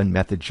Shogun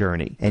Method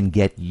journey and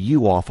get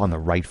you off on the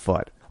right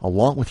foot.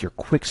 Along with your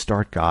Quick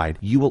Start guide,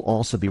 you will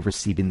also be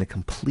receiving the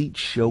complete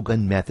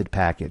Shogun Method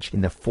package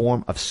in the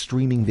form of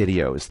streaming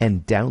videos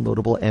and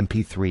downloadable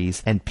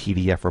MP3s and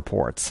PDF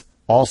reports.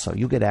 Also,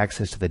 you'll get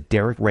access to the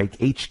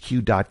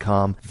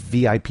DerekRakeHQ.com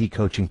VIP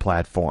coaching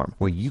platform,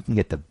 where you can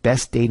get the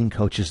best dating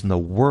coaches in the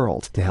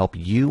world to help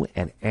you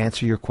and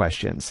answer your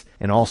questions,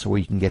 and also where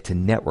you can get to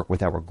network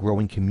with our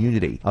growing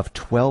community of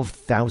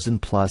 12,000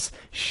 plus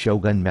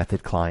Shogun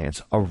Method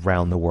clients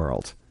around the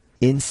world.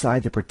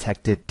 Inside the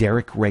protected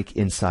Derek Rake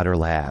Insider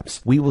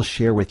Labs, we will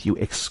share with you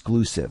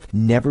exclusive,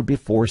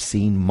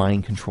 never-before-seen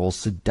mind control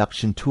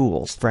seduction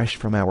tools fresh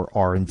from our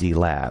R&D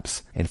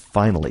labs. And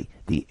finally,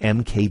 the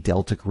MK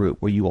Delta Group,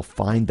 where you will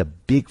find the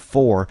big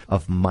four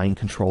of mind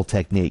control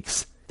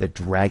techniques: the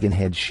Dragon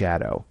Head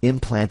Shadow,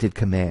 implanted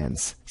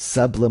commands,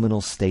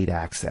 subliminal state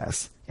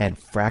access, and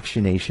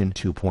fractionation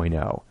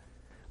 2.0.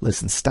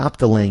 Listen, stop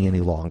delaying any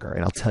longer,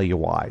 and I'll tell you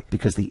why.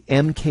 Because the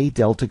MK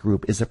Delta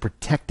Group is a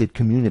protected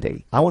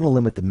community. I want to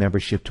limit the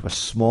membership to a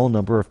small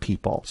number of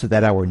people so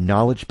that our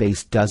knowledge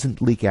base doesn't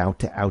leak out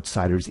to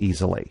outsiders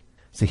easily.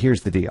 So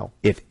here's the deal.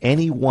 If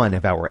any one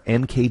of our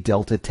MK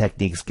Delta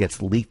techniques gets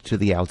leaked to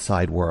the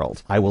outside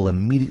world, I will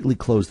immediately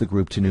close the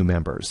group to new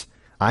members.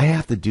 I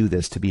have to do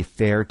this to be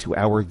fair to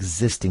our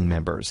existing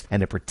members and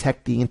to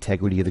protect the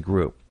integrity of the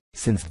group.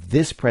 Since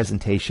this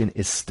presentation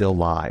is still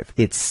live,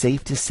 it's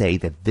safe to say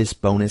that this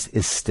bonus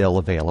is still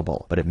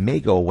available, but it may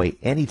go away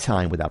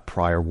anytime without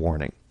prior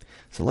warning.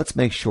 So let's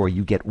make sure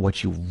you get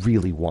what you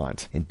really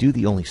want and do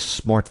the only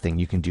smart thing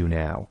you can do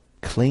now.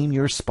 Claim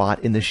your spot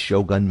in the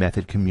Shogun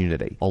Method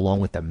community,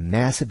 along with the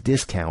massive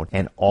discount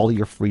and all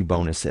your free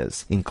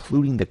bonuses,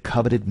 including the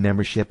coveted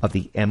membership of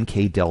the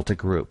MK Delta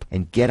Group,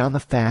 and get on the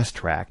fast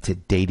track to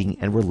dating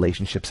and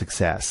relationship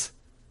success.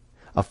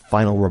 A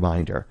final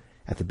reminder.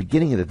 At the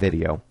beginning of the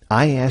video,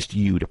 I asked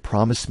you to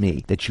promise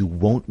me that you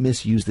won't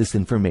misuse this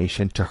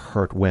information to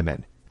hurt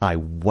women. I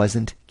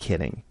wasn't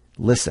kidding.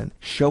 Listen,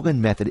 Shogun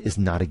Method is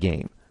not a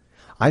game.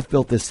 I've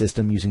built this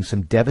system using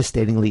some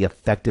devastatingly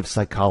effective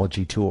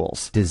psychology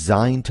tools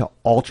designed to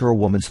alter a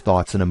woman's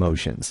thoughts and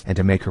emotions and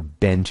to make her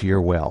bend to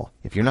your will.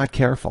 If you're not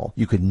careful,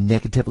 you could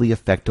negatively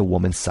affect a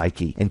woman's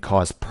psyche and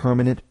cause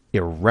permanent,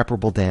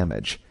 irreparable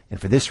damage. And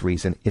for this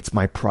reason, it's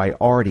my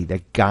priority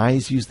that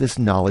guys use this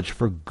knowledge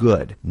for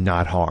good,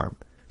 not harm.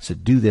 So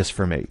do this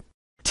for me.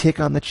 Tick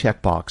on the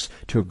checkbox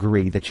to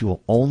agree that you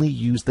will only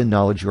use the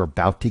knowledge you're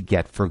about to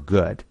get for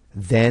good.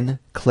 Then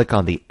click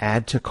on the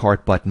Add to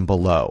Cart button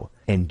below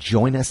and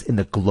join us in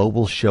the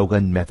global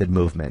Shogun Method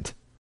movement.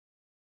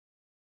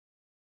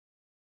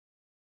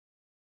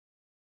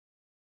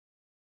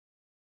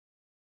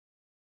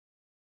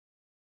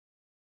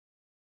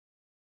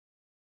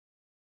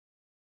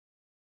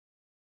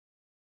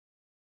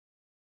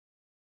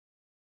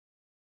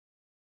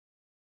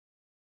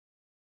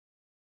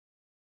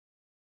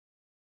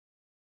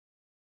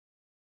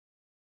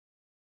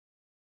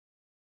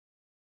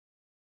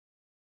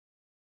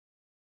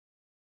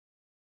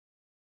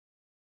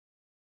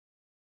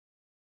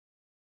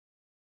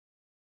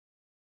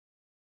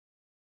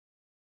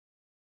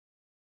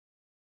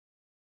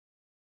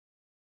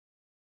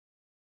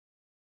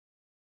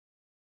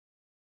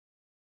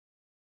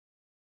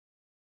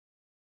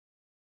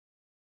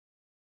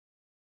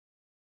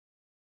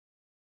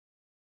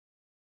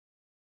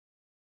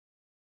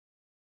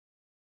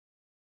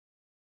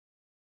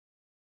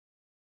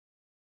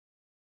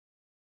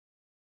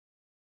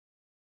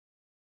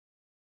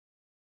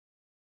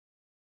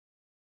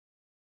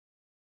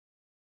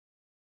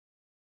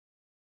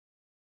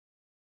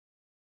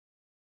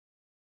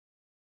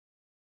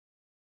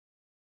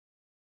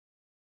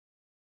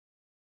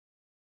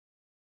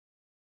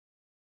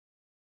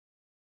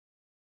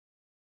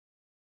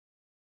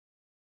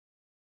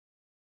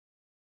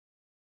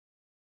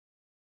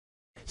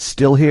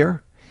 Still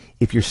here?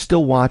 If you're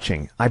still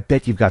watching, I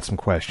bet you've got some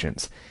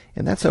questions,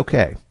 and that's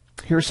okay.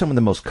 Here are some of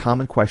the most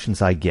common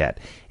questions I get,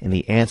 and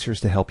the answers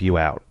to help you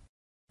out.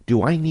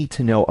 Do I need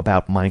to know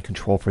about mind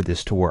control for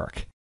this to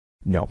work?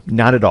 No,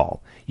 not at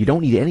all. You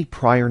don't need any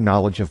prior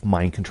knowledge of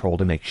mind control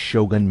to make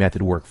Shogun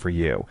Method work for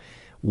you.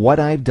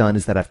 What I've done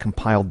is that I've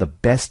compiled the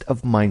best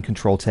of mind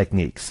control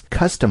techniques,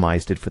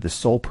 customized it for the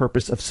sole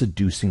purpose of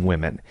seducing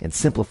women, and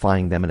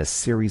simplifying them in a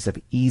series of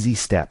easy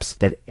steps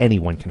that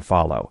anyone can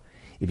follow.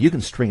 If you can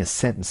string a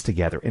sentence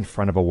together in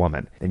front of a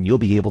woman, then you'll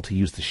be able to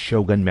use the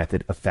Shogun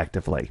Method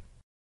effectively.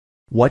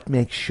 What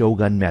makes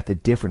Shogun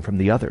Method different from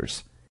the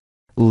others?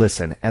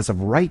 Listen, as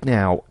of right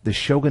now, the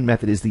Shogun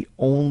Method is the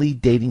only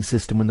dating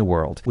system in the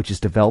world which is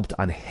developed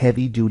on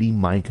heavy-duty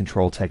mind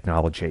control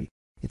technology.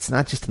 It's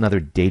not just another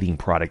dating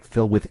product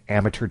filled with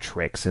amateur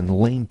tricks and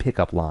lame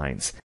pickup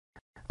lines.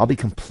 I'll be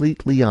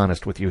completely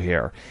honest with you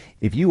here.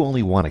 If you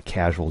only want a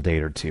casual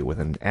date or two with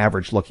an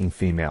average-looking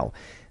female,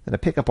 then a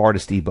pickup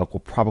artist ebook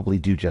will probably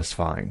do just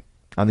fine.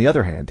 On the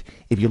other hand,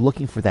 if you're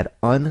looking for that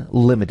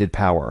unlimited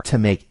power to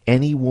make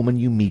any woman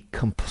you meet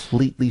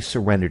completely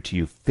surrender to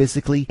you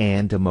physically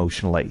and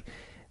emotionally,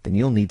 then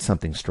you'll need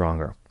something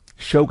stronger.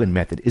 Shogun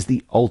Method is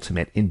the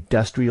ultimate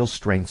industrial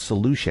strength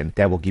solution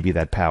that will give you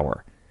that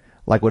power.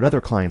 Like what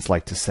other clients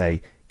like to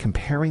say,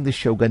 comparing the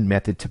Shogun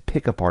Method to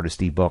pickup artist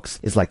ebooks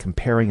is like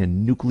comparing a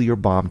nuclear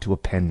bomb to a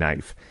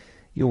penknife.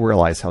 You'll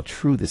realize how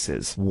true this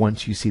is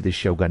once you see the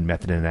Shogun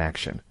Method in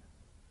action.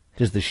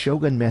 Does the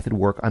Shogun Method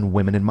work on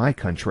women in my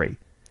country?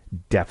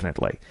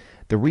 Definitely.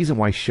 The reason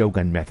why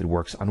Shogun Method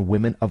works on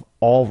women of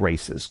all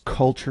races,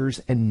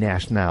 cultures, and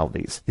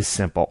nationalities is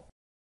simple.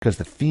 Because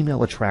the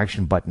female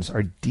attraction buttons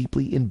are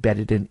deeply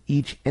embedded in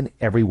each and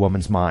every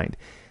woman's mind.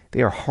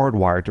 They are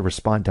hardwired to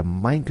respond to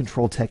mind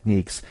control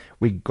techniques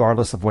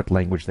regardless of what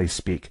language they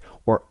speak,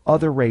 or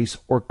other race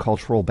or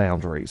cultural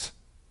boundaries.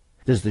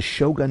 Does the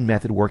Shogun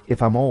Method work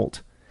if I'm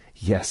old?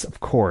 Yes,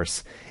 of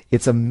course.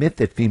 It's a myth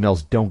that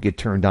females don't get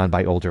turned on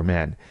by older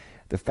men.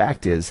 The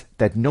fact is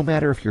that no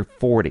matter if you're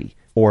 40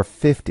 or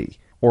 50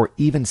 or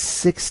even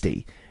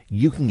 60,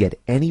 you can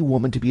get any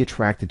woman to be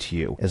attracted to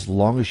you as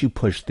long as you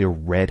push their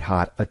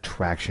red-hot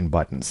attraction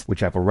buttons,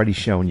 which I've already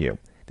shown you.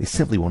 They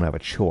simply won't have a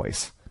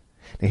choice.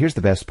 Now here's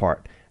the best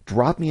part.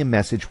 Drop me a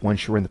message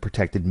once you're in the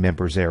protected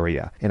members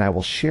area, and I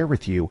will share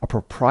with you a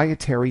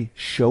proprietary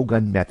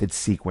Shogun Method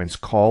sequence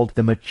called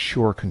the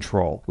Mature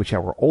Control, which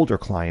our older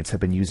clients have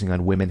been using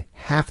on women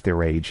half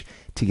their age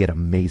to get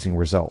amazing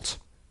results.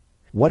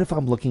 What if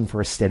I'm looking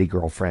for a steady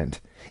girlfriend?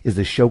 Is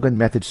the Shogun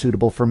Method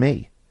suitable for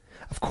me?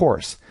 Of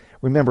course.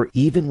 Remember,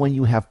 even when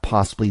you have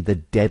possibly the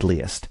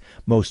deadliest,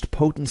 most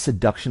potent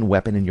seduction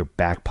weapon in your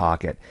back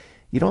pocket,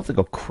 you don't have to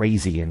go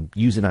crazy and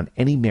use it on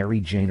any Mary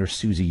Jane or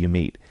Susie you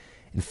meet.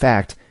 In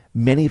fact,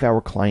 many of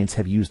our clients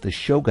have used the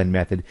Shogun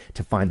Method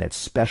to find that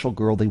special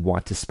girl they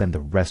want to spend the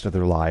rest of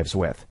their lives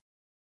with.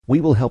 We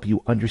will help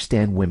you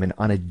understand women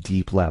on a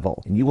deep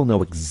level, and you will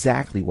know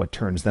exactly what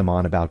turns them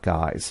on about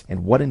guys,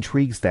 and what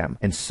intrigues them,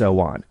 and so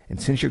on.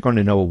 And since you're going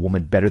to know a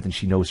woman better than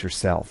she knows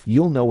herself,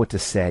 you'll know what to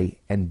say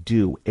and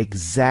do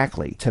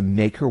exactly to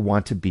make her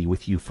want to be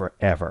with you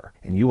forever.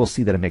 And you will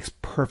see that it makes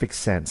perfect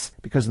sense,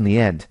 because in the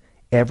end,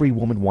 every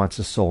woman wants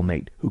a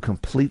soulmate who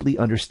completely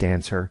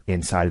understands her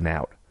inside and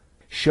out.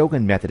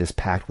 Shogun Method is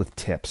packed with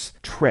tips,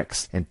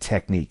 tricks, and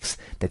techniques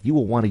that you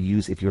will want to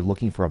use if you're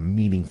looking for a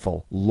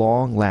meaningful,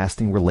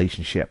 long-lasting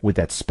relationship with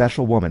that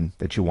special woman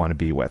that you want to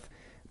be with.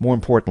 More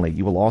importantly,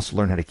 you will also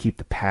learn how to keep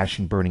the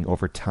passion burning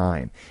over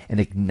time and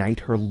ignite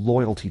her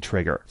loyalty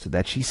trigger so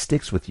that she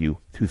sticks with you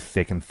through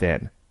thick and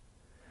thin.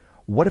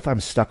 What if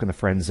I'm stuck in the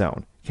friend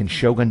zone? Can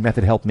Shogun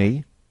Method help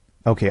me?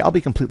 Okay, I'll be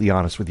completely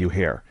honest with you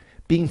here.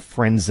 Being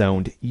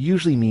friend-zoned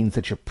usually means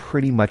that you're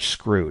pretty much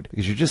screwed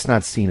because you're just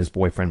not seen as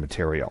boyfriend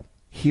material.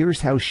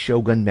 Here's how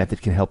Shogun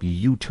Method can help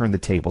you turn the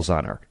tables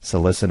on her, so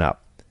listen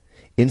up.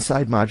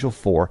 Inside Module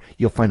 4,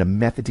 you'll find a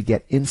method to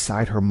get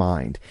inside her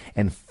mind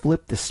and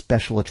flip the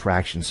special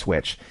attraction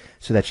switch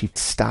so that she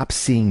stops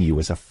seeing you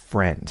as a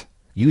friend.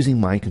 Using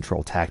mind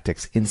control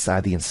tactics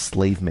inside the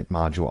enslavement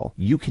module,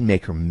 you can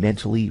make her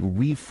mentally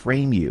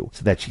reframe you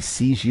so that she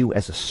sees you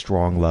as a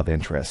strong love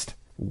interest.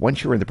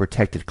 Once you're in the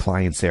protected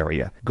clients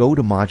area, go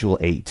to Module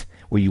 8,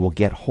 where you will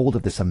get hold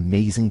of this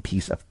amazing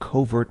piece of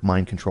covert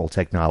mind control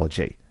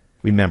technology.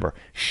 Remember,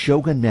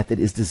 Shogun Method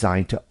is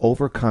designed to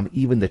overcome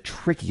even the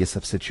trickiest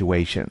of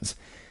situations.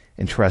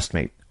 And trust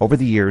me, over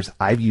the years,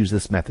 I've used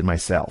this method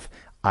myself.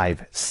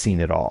 I've seen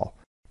it all.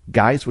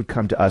 Guys would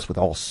come to us with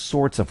all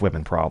sorts of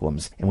women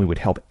problems, and we would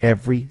help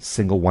every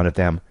single one of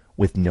them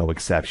with no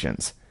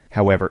exceptions.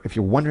 However, if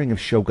you're wondering if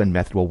Shogun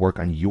Method will work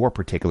on your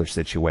particular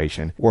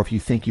situation, or if you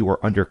think you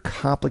are under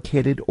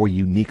complicated or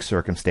unique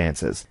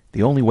circumstances,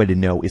 the only way to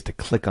know is to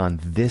click on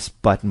this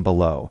button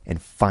below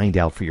and find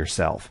out for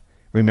yourself.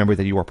 Remember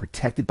that you are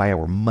protected by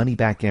our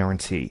money-back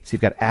guarantee, so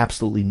you've got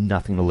absolutely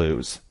nothing to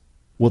lose.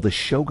 Will the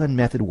Shogun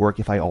Method work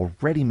if I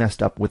already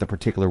messed up with a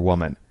particular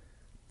woman?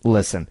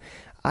 Listen,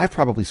 I've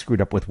probably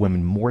screwed up with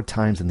women more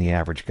times than the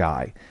average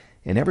guy,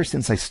 and ever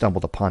since I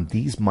stumbled upon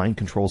these mind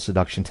control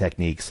seduction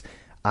techniques,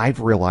 I've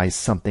realized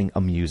something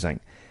amusing.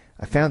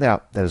 I found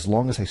out that as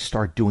long as I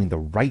start doing the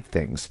right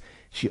things,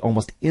 she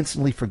almost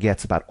instantly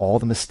forgets about all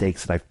the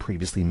mistakes that I've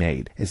previously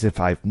made, as if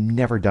I've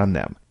never done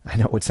them. I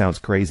know it sounds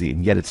crazy,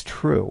 and yet it's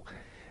true.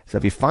 So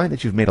if you find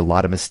that you've made a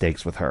lot of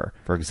mistakes with her,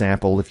 for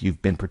example, if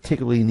you've been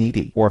particularly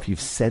needy or if you've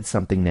said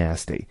something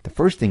nasty, the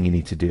first thing you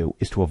need to do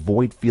is to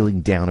avoid feeling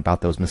down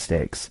about those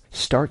mistakes.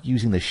 Start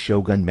using the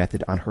Shogun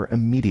Method on her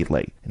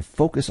immediately and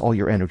focus all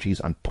your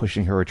energies on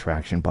pushing her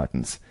attraction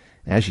buttons.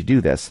 As you do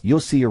this,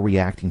 you'll see her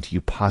reacting to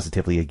you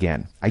positively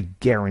again. I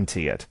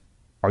guarantee it.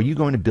 Are you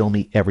going to bill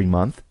me every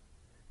month?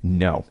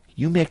 No.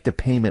 You make the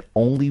payment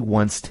only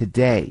once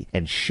today,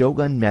 and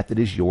Shogun Method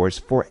is yours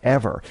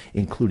forever,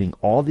 including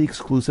all the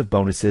exclusive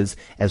bonuses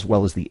as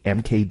well as the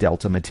MK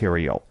Delta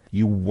material.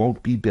 You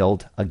won't be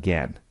billed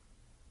again.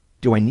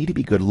 Do I need to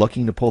be good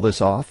looking to pull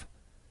this off?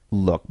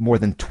 Look, more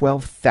than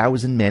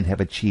 12,000 men have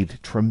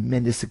achieved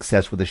tremendous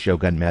success with the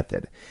Shogun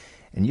Method,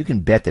 and you can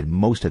bet that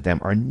most of them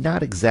are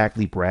not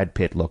exactly Brad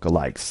Pitt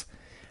lookalikes.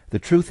 The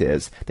truth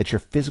is that your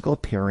physical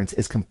appearance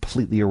is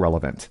completely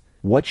irrelevant.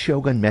 What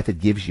Shogun Method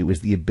gives you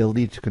is the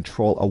ability to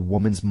control a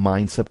woman's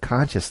mind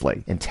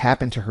subconsciously and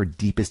tap into her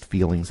deepest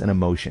feelings and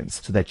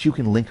emotions so that you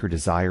can link her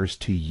desires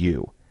to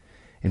you.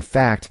 In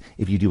fact,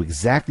 if you do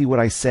exactly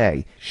what I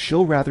say,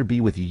 she'll rather be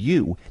with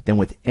you than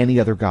with any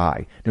other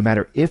guy, no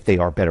matter if they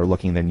are better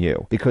looking than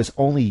you, because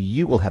only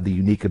you will have the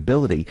unique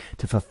ability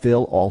to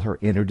fulfill all her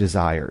inner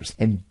desires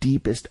and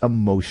deepest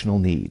emotional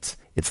needs.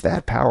 It's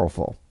that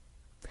powerful.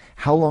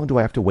 How long do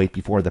I have to wait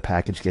before the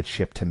package gets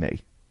shipped to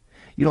me?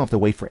 You don't have to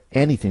wait for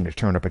anything to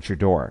turn up at your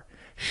door.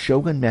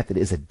 Shogun Method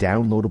is a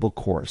downloadable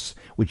course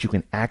which you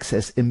can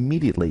access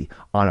immediately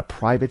on a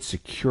private,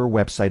 secure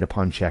website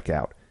upon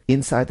checkout.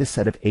 Inside the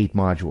set of 8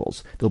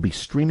 modules, there'll be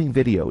streaming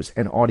videos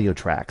and audio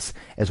tracks,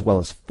 as well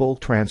as full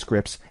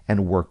transcripts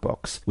and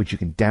workbooks, which you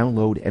can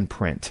download and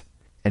print.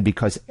 And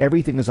because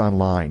everything is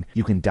online,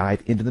 you can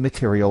dive into the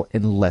material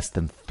in less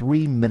than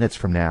 3 minutes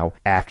from now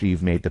after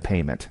you've made the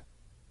payment.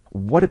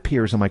 What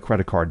appears on my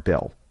credit card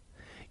bill?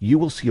 You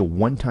will see a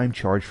one-time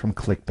charge from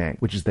ClickBank,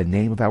 which is the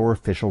name of our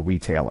official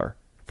retailer.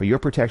 For your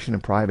protection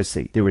and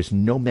privacy, there is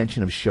no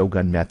mention of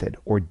Shogun Method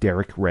or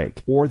Derek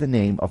Rake or the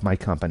name of my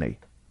company.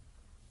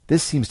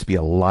 This seems to be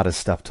a lot of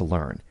stuff to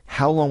learn.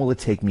 How long will it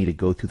take me to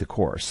go through the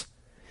course?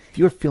 If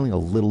you are feeling a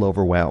little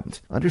overwhelmed,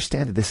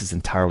 understand that this is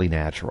entirely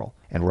natural,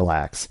 and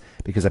relax,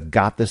 because I've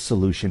got the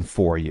solution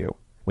for you.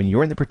 When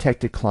you're in the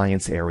protected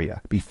clients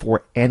area,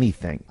 before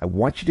anything, I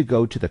want you to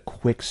go to the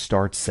Quick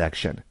Start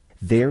section.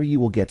 There you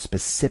will get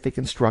specific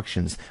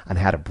instructions on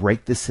how to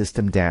break the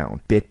system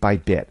down bit by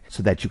bit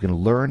so that you can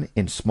learn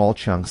in small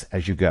chunks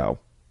as you go.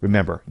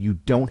 Remember, you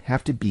don't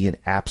have to be an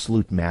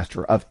absolute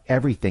master of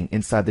everything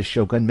inside the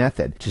Shogun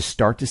Method to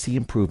start to see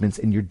improvements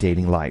in your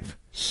dating life.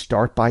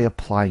 Start by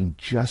applying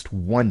just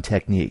one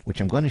technique,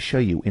 which I'm going to show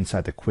you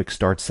inside the Quick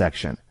Start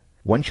section.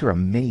 Once you're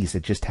amazed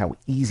at just how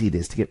easy it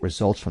is to get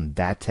results from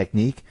that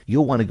technique,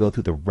 you'll want to go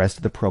through the rest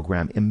of the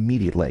program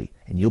immediately,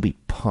 and you'll be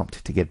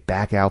pumped to get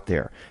back out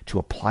there to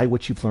apply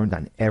what you've learned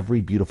on every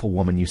beautiful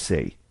woman you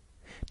see.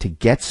 To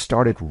get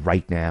started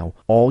right now,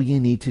 all you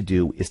need to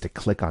do is to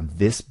click on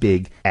this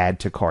big Add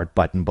to Cart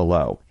button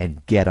below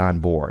and get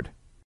on board.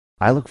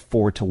 I look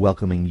forward to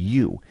welcoming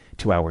you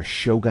to our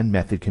Shogun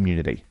Method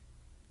community.